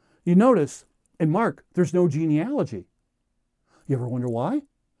 You notice in Mark, there's no genealogy. You ever wonder why?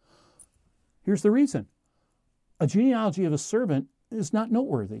 Here's the reason. A genealogy of a servant is not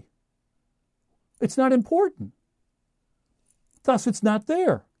noteworthy. It's not important. Thus, it's not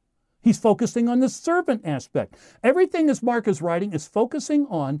there. He's focusing on the servant aspect. Everything as Mark is writing is focusing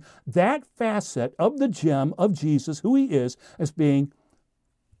on that facet of the gem of Jesus, who he is, as being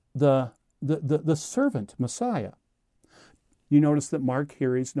the servant Messiah. You notice that Mark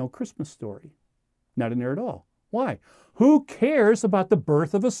carries no Christmas story. Not in there at all. Why? Who cares about the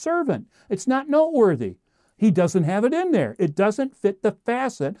birth of a servant? It's not noteworthy. He doesn't have it in there. It doesn't fit the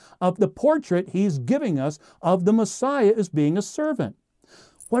facet of the portrait he's giving us of the Messiah as being a servant.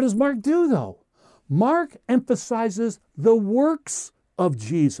 What does Mark do, though? Mark emphasizes the works of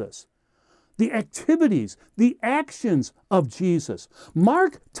Jesus, the activities, the actions of Jesus.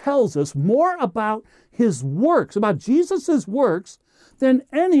 Mark tells us more about his works, about Jesus' works, than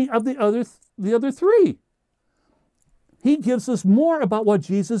any of the other three. He gives us more about what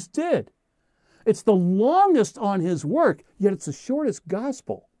Jesus did. It's the longest on his work, yet it's the shortest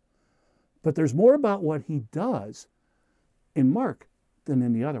gospel. But there's more about what he does in Mark than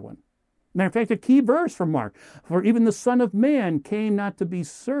in the other one. Matter of fact, a key verse from Mark, for even the Son of Man came not to be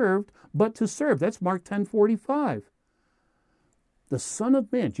served, but to serve. That's Mark 10:45. The Son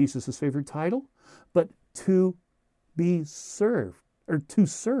of Man, Jesus' favorite title, but to be served, or to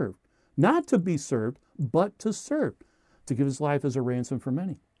serve. Not to be served, but to serve, to give his life as a ransom for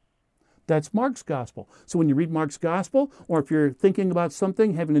many. That's Mark's gospel. So when you read Mark's gospel, or if you're thinking about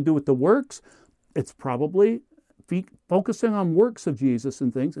something having to do with the works, it's probably focusing on works of Jesus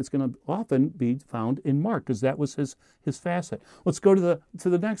and things. It's going to often be found in Mark, because that was his facet. Let's go to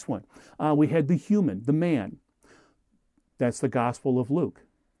the next one. We had the human, the man. That's the Gospel of Luke.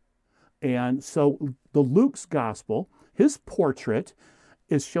 And so the Luke's gospel, his portrait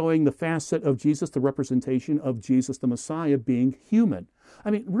is showing the facet of Jesus, the representation of Jesus, the Messiah, being human.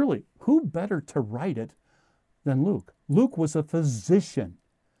 I mean, really, who better to write it than Luke? Luke was a physician.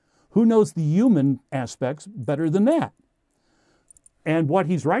 Who knows the human aspects better than that? And what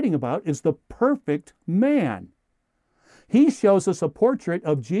he's writing about is the perfect man. He shows us a portrait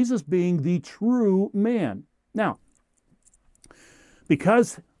of Jesus being the true man. Now,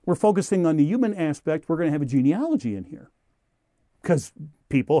 because we're focusing on the human aspect, we're going to have a genealogy in here, because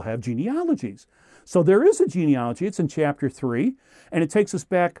people have genealogies. So there is a genealogy. It's in chapter 3, and it takes us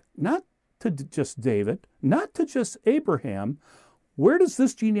back not to just David, not to just Abraham. Where does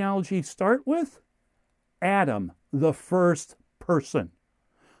this genealogy start with? Adam, the first person,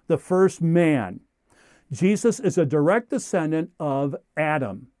 the first man. Jesus is a direct descendant of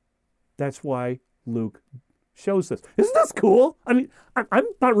Adam. That's why Luke shows this. Isn't this cool? I mean, I'm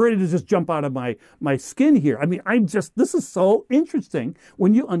not ready to just jump out of my skin here. I mean, this is so interesting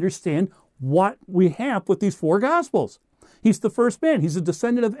when you understand what we have with these four Gospels. He's the first man. He's a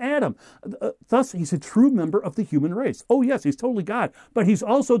descendant of Adam. Thus, he's a true member of the human race. Oh, yes, he's totally God, but he's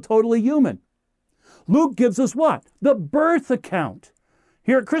also totally human. Luke gives us what? The birth account.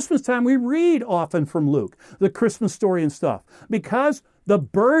 Here at Christmas time, we read often from Luke, the Christmas story and stuff, because the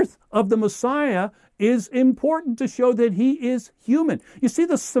birth of the Messiah is important to show that he is human. You see,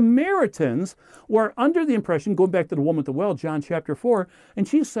 the Samaritans were under the impression, going back to the woman at the well, John chapter 4, and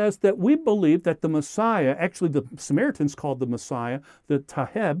she says that we believe that the Messiah, actually the Samaritans called the Messiah, the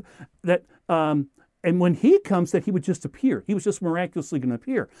Taheb, that and when he comes, that he would just appear. He was just miraculously going to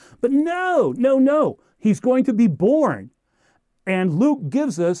appear. But no. He's going to be born. And Luke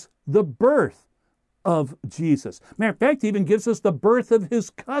gives us the birth of Jesus. Matter of fact, he even gives us the birth of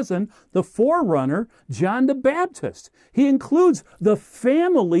his cousin, the forerunner, John the Baptist. He includes the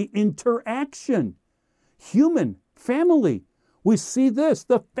family interaction. Human, family. We see this,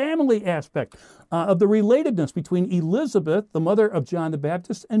 the family aspect of the relatedness between Elizabeth, the mother of John the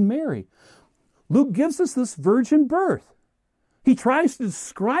Baptist, and Mary. Luke gives us this virgin birth. He tries to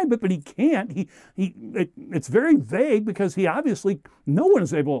describe it, but he can't. It's very vague, because no one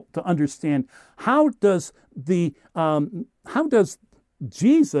is able to understand how does the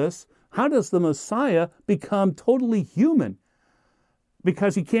Messiah become totally human?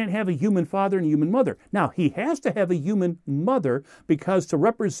 Because he can't have a human father and a human mother. Now, he has to have a human mother, because to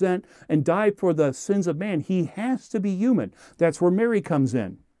represent and die for the sins of man, he has to be human. That's where Mary comes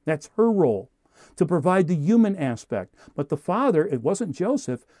in. That's her role, to provide the human aspect. But the Father, it wasn't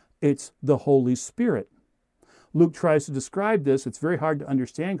Joseph, it's the Holy Spirit. Luke tries to describe this. It's very hard to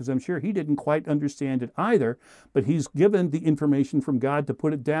understand, because I'm sure he didn't quite understand it either, but he's given the information from God to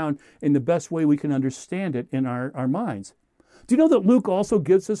put it down in the best way we can understand it in our minds. Do you know that Luke also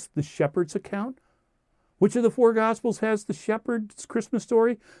gives us the shepherd's account? Which of the four Gospels has the shepherd's Christmas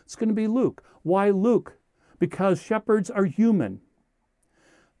story? It's going to be Luke. Why Luke? Because shepherds are human.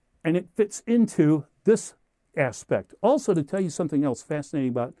 And it fits into this aspect. Also, to tell you something else fascinating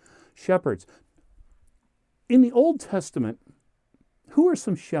about shepherds. In the Old Testament, who are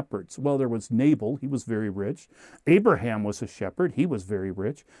some shepherds? Well, there was Nabal. He was very rich. Abraham was a shepherd. He was very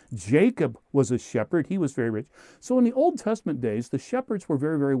rich. Jacob was a shepherd. He was very rich. So in the Old Testament days, the shepherds were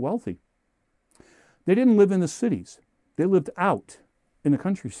very, very wealthy. They didn't live in the cities. They lived out in the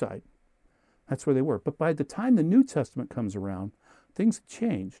countryside. That's where they were. But by the time the New Testament comes around, things have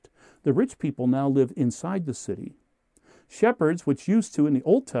changed. The rich people now live inside the city. Shepherds, which used to in the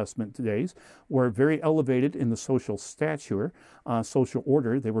Old Testament days, were very elevated in the social stature, social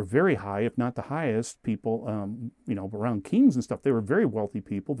order. They were very high, if not the highest people, around kings and stuff. They were very wealthy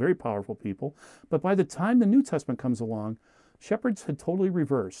people, very powerful people. But by the time the New Testament comes along, shepherds had totally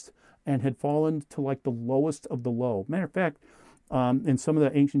reversed and had fallen to like the lowest of the low. Matter of fact, in some of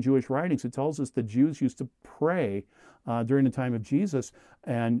the ancient Jewish writings, it tells us the Jews used to pray during the time of Jesus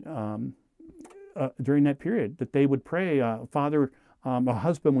and during that period, that they would pray, a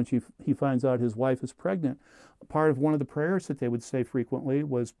husband, when he finds out his wife is pregnant, part of one of the prayers that they would say frequently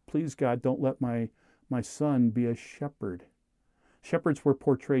was, please God, don't let my son be a shepherd. Shepherds were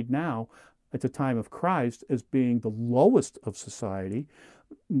portrayed now at the time of Christ as being the lowest of society.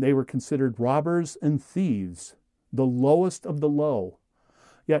 They were considered robbers and thieves, the lowest of the low.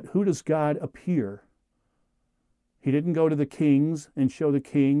 Yet who does God appear? He didn't go to the kings and show the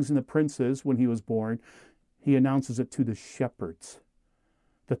kings and the princes when he was born. He announces it to the shepherds,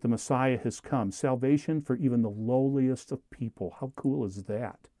 that the Messiah has come. Salvation for even the lowliest of people. How cool is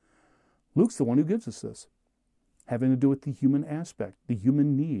that? Luke's the one who gives us this, having to do with the human aspect, the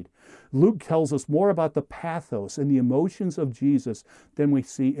human need. Luke tells us more about the pathos and the emotions of Jesus than we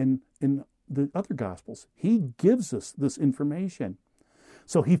see in the other Gospels. He gives us this information.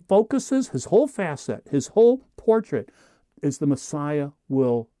 So he focuses his whole facet, his whole portrait, is the Messiah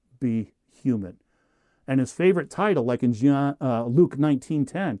will be human. And his favorite title, like in Luke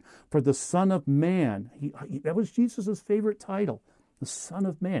 19:10, for the Son of Man, that was Jesus' favorite title, the Son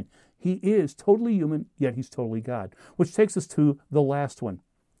of Man. He is totally human, yet he's totally God. Which takes us to the last one,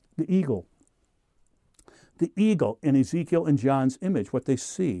 the eagle. The eagle in Ezekiel and John's image, what they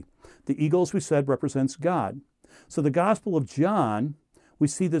see. The eagle, as we said, represents God. So the Gospel of John, we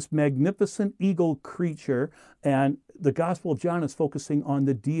see this magnificent eagle creature, and the Gospel of John is focusing on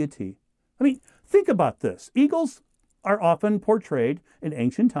the deity. I mean, think about this. Eagles are often portrayed in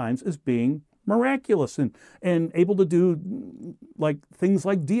ancient times as being miraculous and able to do things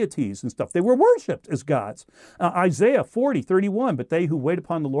like deities and stuff. They were worshipped as gods. Isaiah 40:31, but they who wait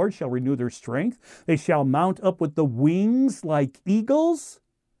upon the Lord shall renew their strength. They shall mount up with the wings like eagles.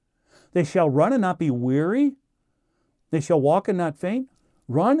 They shall run and not be weary. They shall walk and not faint.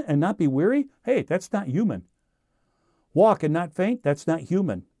 Run and not be weary? Hey, that's not human. Walk and not faint? That's not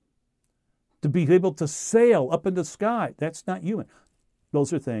human. To be able to sail up in the sky? That's not human.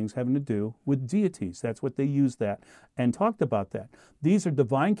 Those are things having to do with deities. That's what they used that and talked about that. These are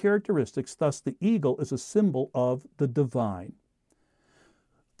divine characteristics. Thus, the eagle is a symbol of the divine.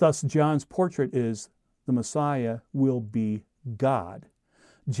 Thus, John's portrait is the Messiah will be God.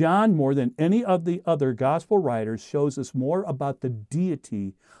 John, more than any of the other gospel writers, shows us more about the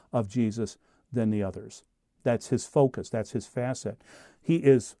deity of Jesus than the others. That's his focus. That's his facet. He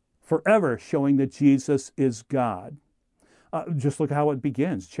is forever showing that Jesus is God. Just look how it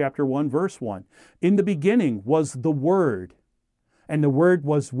begins. Chapter 1, verse 1. In the beginning was the Word, and the Word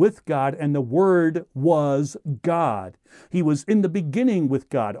was with God, and the Word was God. He was in the beginning with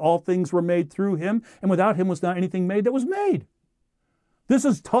God. All things were made through him, and without him was not anything made that was made. This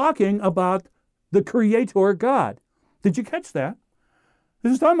is talking about the Creator God. Did you catch that?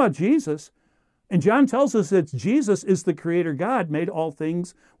 This is talking about Jesus. And John tells us that Jesus is the Creator God, made all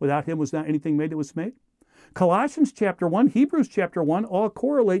things. Without him was not anything made that was made. Colossians chapter 1, Hebrews chapter 1 all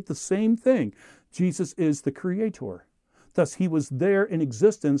correlate the same thing. Jesus is the Creator. Thus, he was there in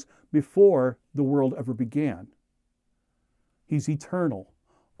existence before the world ever began. He's eternal.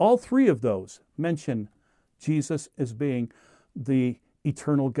 All three of those mention Jesus as being the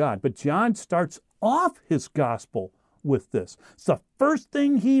eternal God. But John starts off his gospel with this. It's the first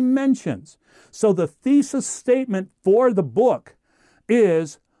thing he mentions. So the thesis statement for the book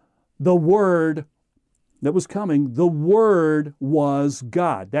is the Word that was coming, the Word was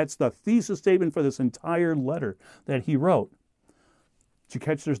God. That's the thesis statement for this entire letter that he wrote. Did you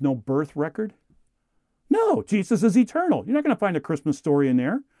catch there's no birth record? No, Jesus is eternal. You're not going to find a Christmas story in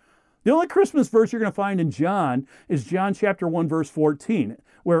there. The only Christmas verse you're going to find in John is John chapter 1, verse 14,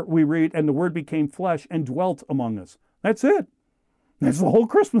 where we read, and the Word became flesh and dwelt among us. That's it. That's the whole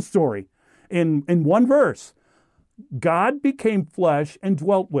Christmas story in one verse. God became flesh and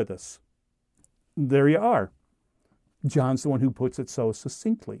dwelt with us. There you are. John's the one who puts it so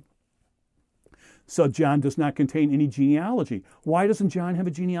succinctly. So John does not contain any genealogy. Why doesn't John have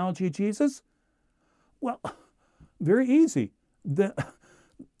a genealogy of Jesus? Well, very easy.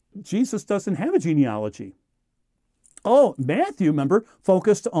 Jesus doesn't have a genealogy. Oh, Matthew, remember,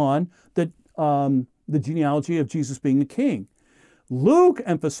 focused on the genealogy of Jesus being a king. Luke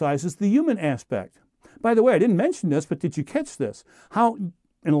emphasizes the human aspect. By the way, I didn't mention this, but did you catch this? How,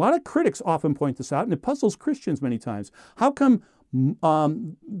 and a lot of critics often point this out, and it puzzles Christians many times. How come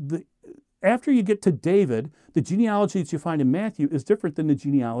after you get to David, the genealogy that you find in Matthew is different than the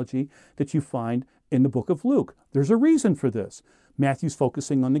genealogy that you find in the book of Luke? There's a reason for this. Matthew's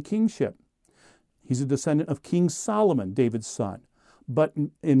focusing on the kingship. He's a descendant of King Solomon, David's son. But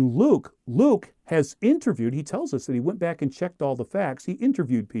in Luke, Luke has interviewed, he tells us that he went back and checked all the facts. He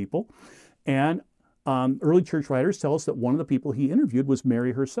interviewed people, and early church writers tell us that one of the people he interviewed was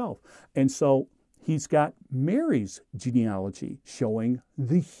Mary herself. And so he's got Mary's genealogy showing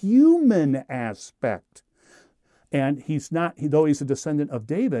the human aspect. And he's not, though he's a descendant of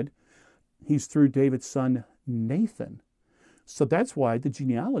David, he's through David's son Nathan. So that's why the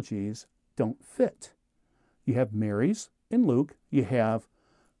genealogies don't fit. You have Mary's in Luke, you have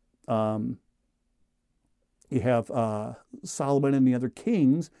Solomon and the other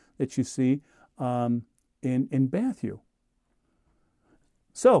kings that you see in Matthew.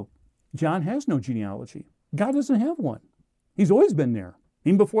 So John has no genealogy. God doesn't have one. He's always been there,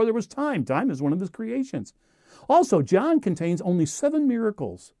 even before there was time. Time is one of his creations. Also, John contains only 7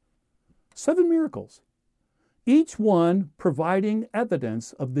 miracles. 7 miracles. Each one providing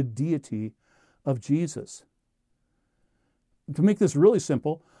evidence of the deity of Jesus. To make this really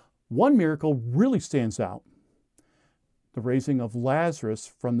simple, one miracle really stands out. The raising of Lazarus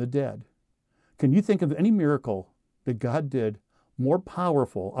from the dead. Can you think of any miracle that God did more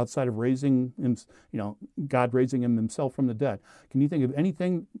powerful outside of raising him, God raising him himself from the dead? Can you think of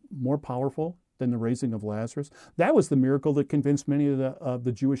anything more powerful than the raising of Lazarus? That was the miracle that convinced many of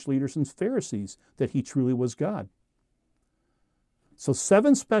the Jewish leaders and Pharisees that he truly was God. So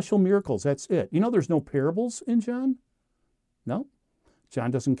 7 special miracles, that's it. You know there's no parables in John? No.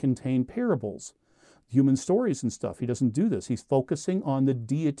 John doesn't contain parables, human stories and stuff. He doesn't do this. He's focusing on the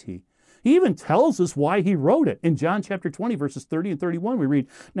deity. He even tells us why he wrote it. In John chapter 20, verses 30 and 31, we read,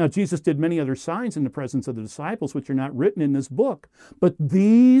 "Now Jesus did many other signs in the presence of the disciples, which are not written in this book. But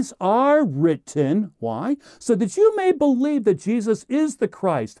these are written," why? "So that you may believe that Jesus is the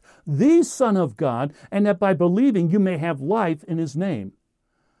Christ, the Son of God, and that by believing you may have life in his name."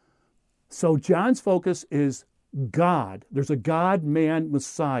 So John's focus is God. There's a God-man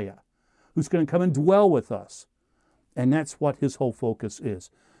Messiah who's going to come and dwell with us. And that's what his whole focus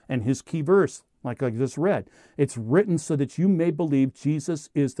is. And his key verse, like I just read, it's written so that you may believe Jesus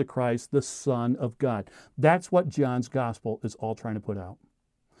is the Christ, the Son of God. That's what John's gospel is all trying to put out.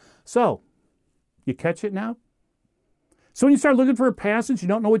 So, you catch it now? So when you start looking for a passage, you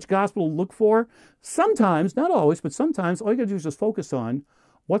don't know which gospel to look for, sometimes, not always, but sometimes all you got to do is just focus on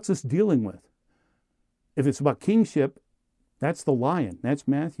what's this dealing with. If it's about kingship, that's the lion. That's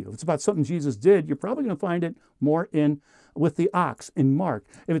Matthew. If it's about something Jesus did, you're probably going to find it more with the ox in Mark.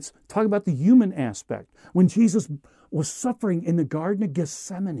 If it's talking about the human aspect, when Jesus was suffering in the Garden of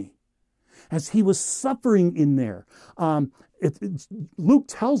Gethsemane, as he was suffering in there, Luke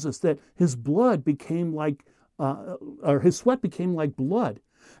tells us that his blood became like, or his sweat became like blood.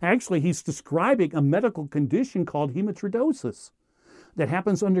 Actually, he's describing a medical condition called hematidrosis that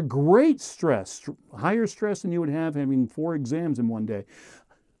happens under great stress, higher stress than you would have having 4 exams in one day.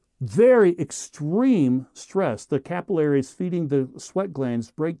 Very extreme stress. The capillaries feeding the sweat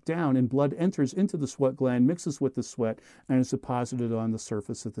glands break down and blood enters into the sweat gland, mixes with the sweat, and is deposited on the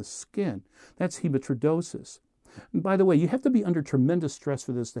surface of the skin. That's hematidrosis. And by the way, you have to be under tremendous stress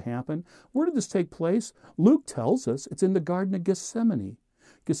for this to happen. Where did this take place? Luke tells us it's in the Garden of Gethsemane.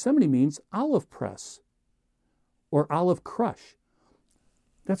 Gethsemane means olive press or olive crush.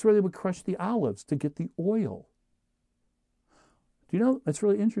 That's where they would crush the olives to get the oil. Do you know, that's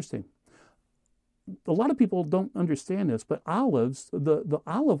really interesting. A lot of people don't understand this, but olives, the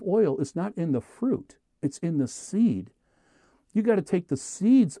olive oil is not in the fruit. It's in the seed. You got to take the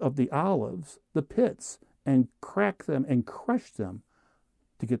seeds of the olives, the pits, and crack them and crush them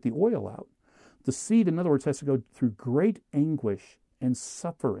to get the oil out. The seed, in other words, has to go through great anguish and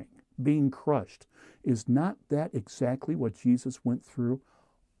suffering, being crushed. Is not that exactly what Jesus went through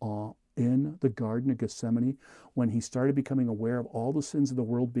in the Garden of Gethsemane when he started becoming aware of all the sins of the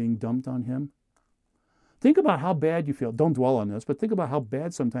world being dumped on him? Think about how bad you feel. Don't dwell on this, but think about how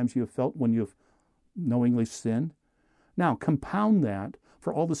bad sometimes you have felt when you've knowingly sinned. Now, compound that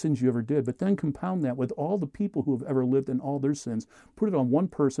for all the sins you ever did, but then compound that with all the people who have ever lived in all their sins. Put it on one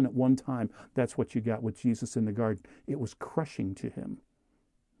person at one time. That's what you got with Jesus in the garden. It was crushing to him.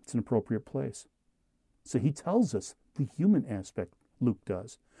 It's an appropriate place. So he tells us the human aspect, Luke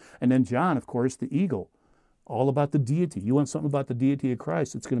does. And then John, of course, the eagle, all about the deity. You want something about the deity of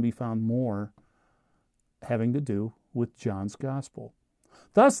Christ, it's going to be found more having to do with John's Gospel.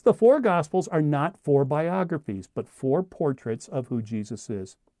 Thus, the four Gospels are not four biographies, but four portraits of who Jesus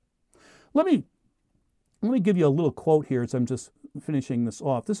is. Let me give you a little quote here as I'm just finishing this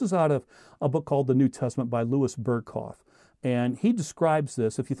off. This is out of a book called The New Testament by Louis Berkhof. And he describes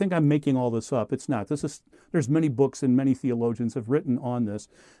this. If you think I'm making all this up, it's not. There's many books and many theologians have written on this.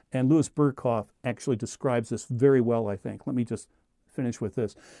 And Louis Berkhof actually describes this very well, I think. Let me just finish with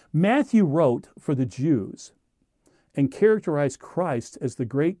this. Matthew wrote for the Jews and characterized Christ as the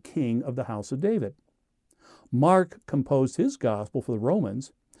great king of the house of David. Mark composed his gospel for the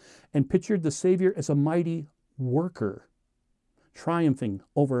Romans and pictured the Savior as a mighty worker, triumphing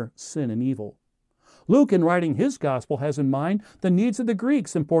over sin and evil. Luke, in writing his gospel, has in mind the needs of the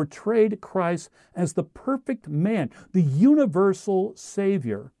Greeks and portrayed Christ as the perfect man, the universal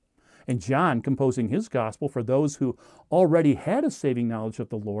Savior. And John, composing his gospel for those who already had a saving knowledge of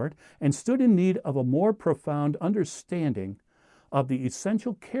the Lord and stood in need of a more profound understanding of the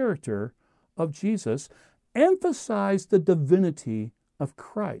essential character of Jesus, emphasized the divinity of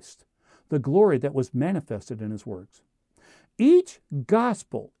Christ, the glory that was manifested in his works. Each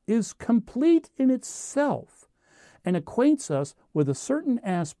gospel is complete in itself and acquaints us with a certain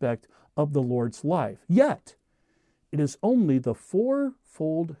aspect of the Lord's life. Yet, it is only the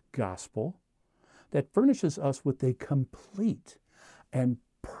fourfold gospel that furnishes us with a complete and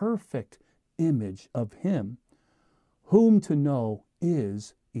perfect image of Him, whom to know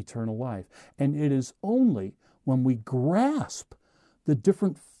is eternal life. And it is only when we grasp the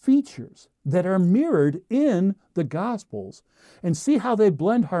different features that are mirrored in the Gospels and see how they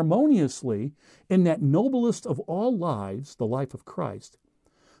blend harmoniously in that noblest of all lives, the life of Christ,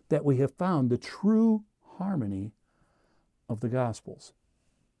 that we have found the true harmony of the Gospels.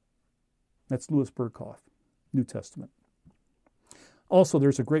 That's Louis Berkhof, New Testament. Also,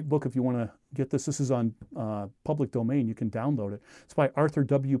 there's a great book if you want to get this. This is on public domain. You can download it. It's by Arthur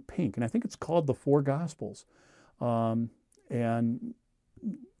W. Pink, and I think it's called The Four Gospels. And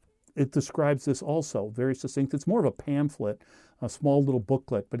it describes this also very succinct. It's more of a pamphlet, a small little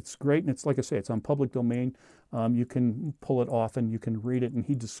booklet, but it's great. And it's, like I say, it's on public domain. You can pull it off and you can read it. And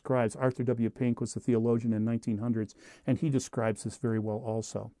he describes, Arthur W. Pink was a theologian in the 1900s, and he describes this very well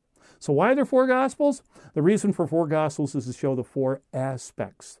also. So why are there four Gospels? The reason for four Gospels is to show the four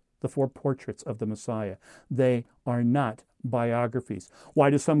aspects, the four portraits of the Messiah. They are not biographies. Why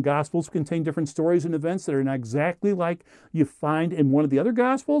do some Gospels contain different stories and events that are not exactly like you find in one of the other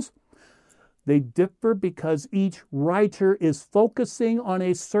Gospels? They differ because each writer is focusing on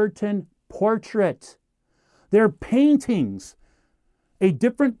a certain portrait. They're paintings, a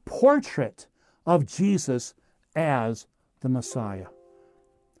different portrait of Jesus as the Messiah.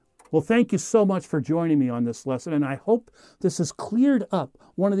 Well, thank you so much for joining me on this lesson, and I hope this has cleared up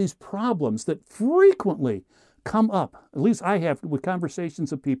one of these problems that frequently come up, at least I have with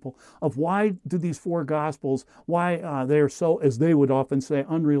conversations of people, of why do these four Gospels, why they're so, as they would often say,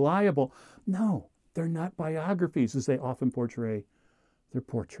 unreliable. No, they're not biographies as they often portray. They're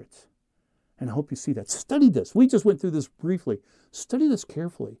portraits. And I hope you see that. Study this. We just went through this briefly. Study this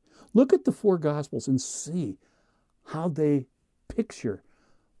carefully. Look at the four Gospels and see how they picture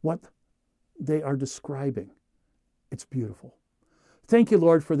what they are describing. It's beautiful. Thank you,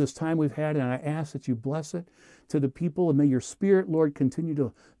 Lord, for this time we've had, and I ask that you bless it to the people, and may your Spirit, Lord, continue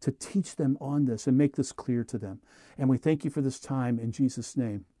to teach them on this and make this clear to them. And we thank you for this time in Jesus'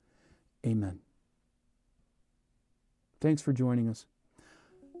 name. Amen. Thanks for joining us.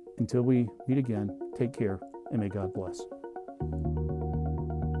 Until we meet again, take care, and may God bless.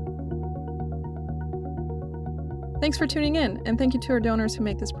 Thanks for tuning in, and thank you to our donors who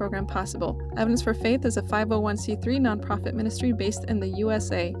make this program possible. Evidence for Faith is a 501c3 nonprofit ministry based in the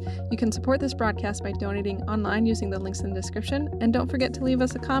USA. You can support this broadcast by donating online using the links in the description, and don't forget to leave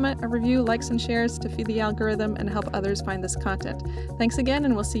us a comment, a review, likes, and shares to feed the algorithm and help others find this content. Thanks again,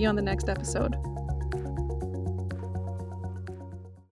 and we'll see you on the next episode.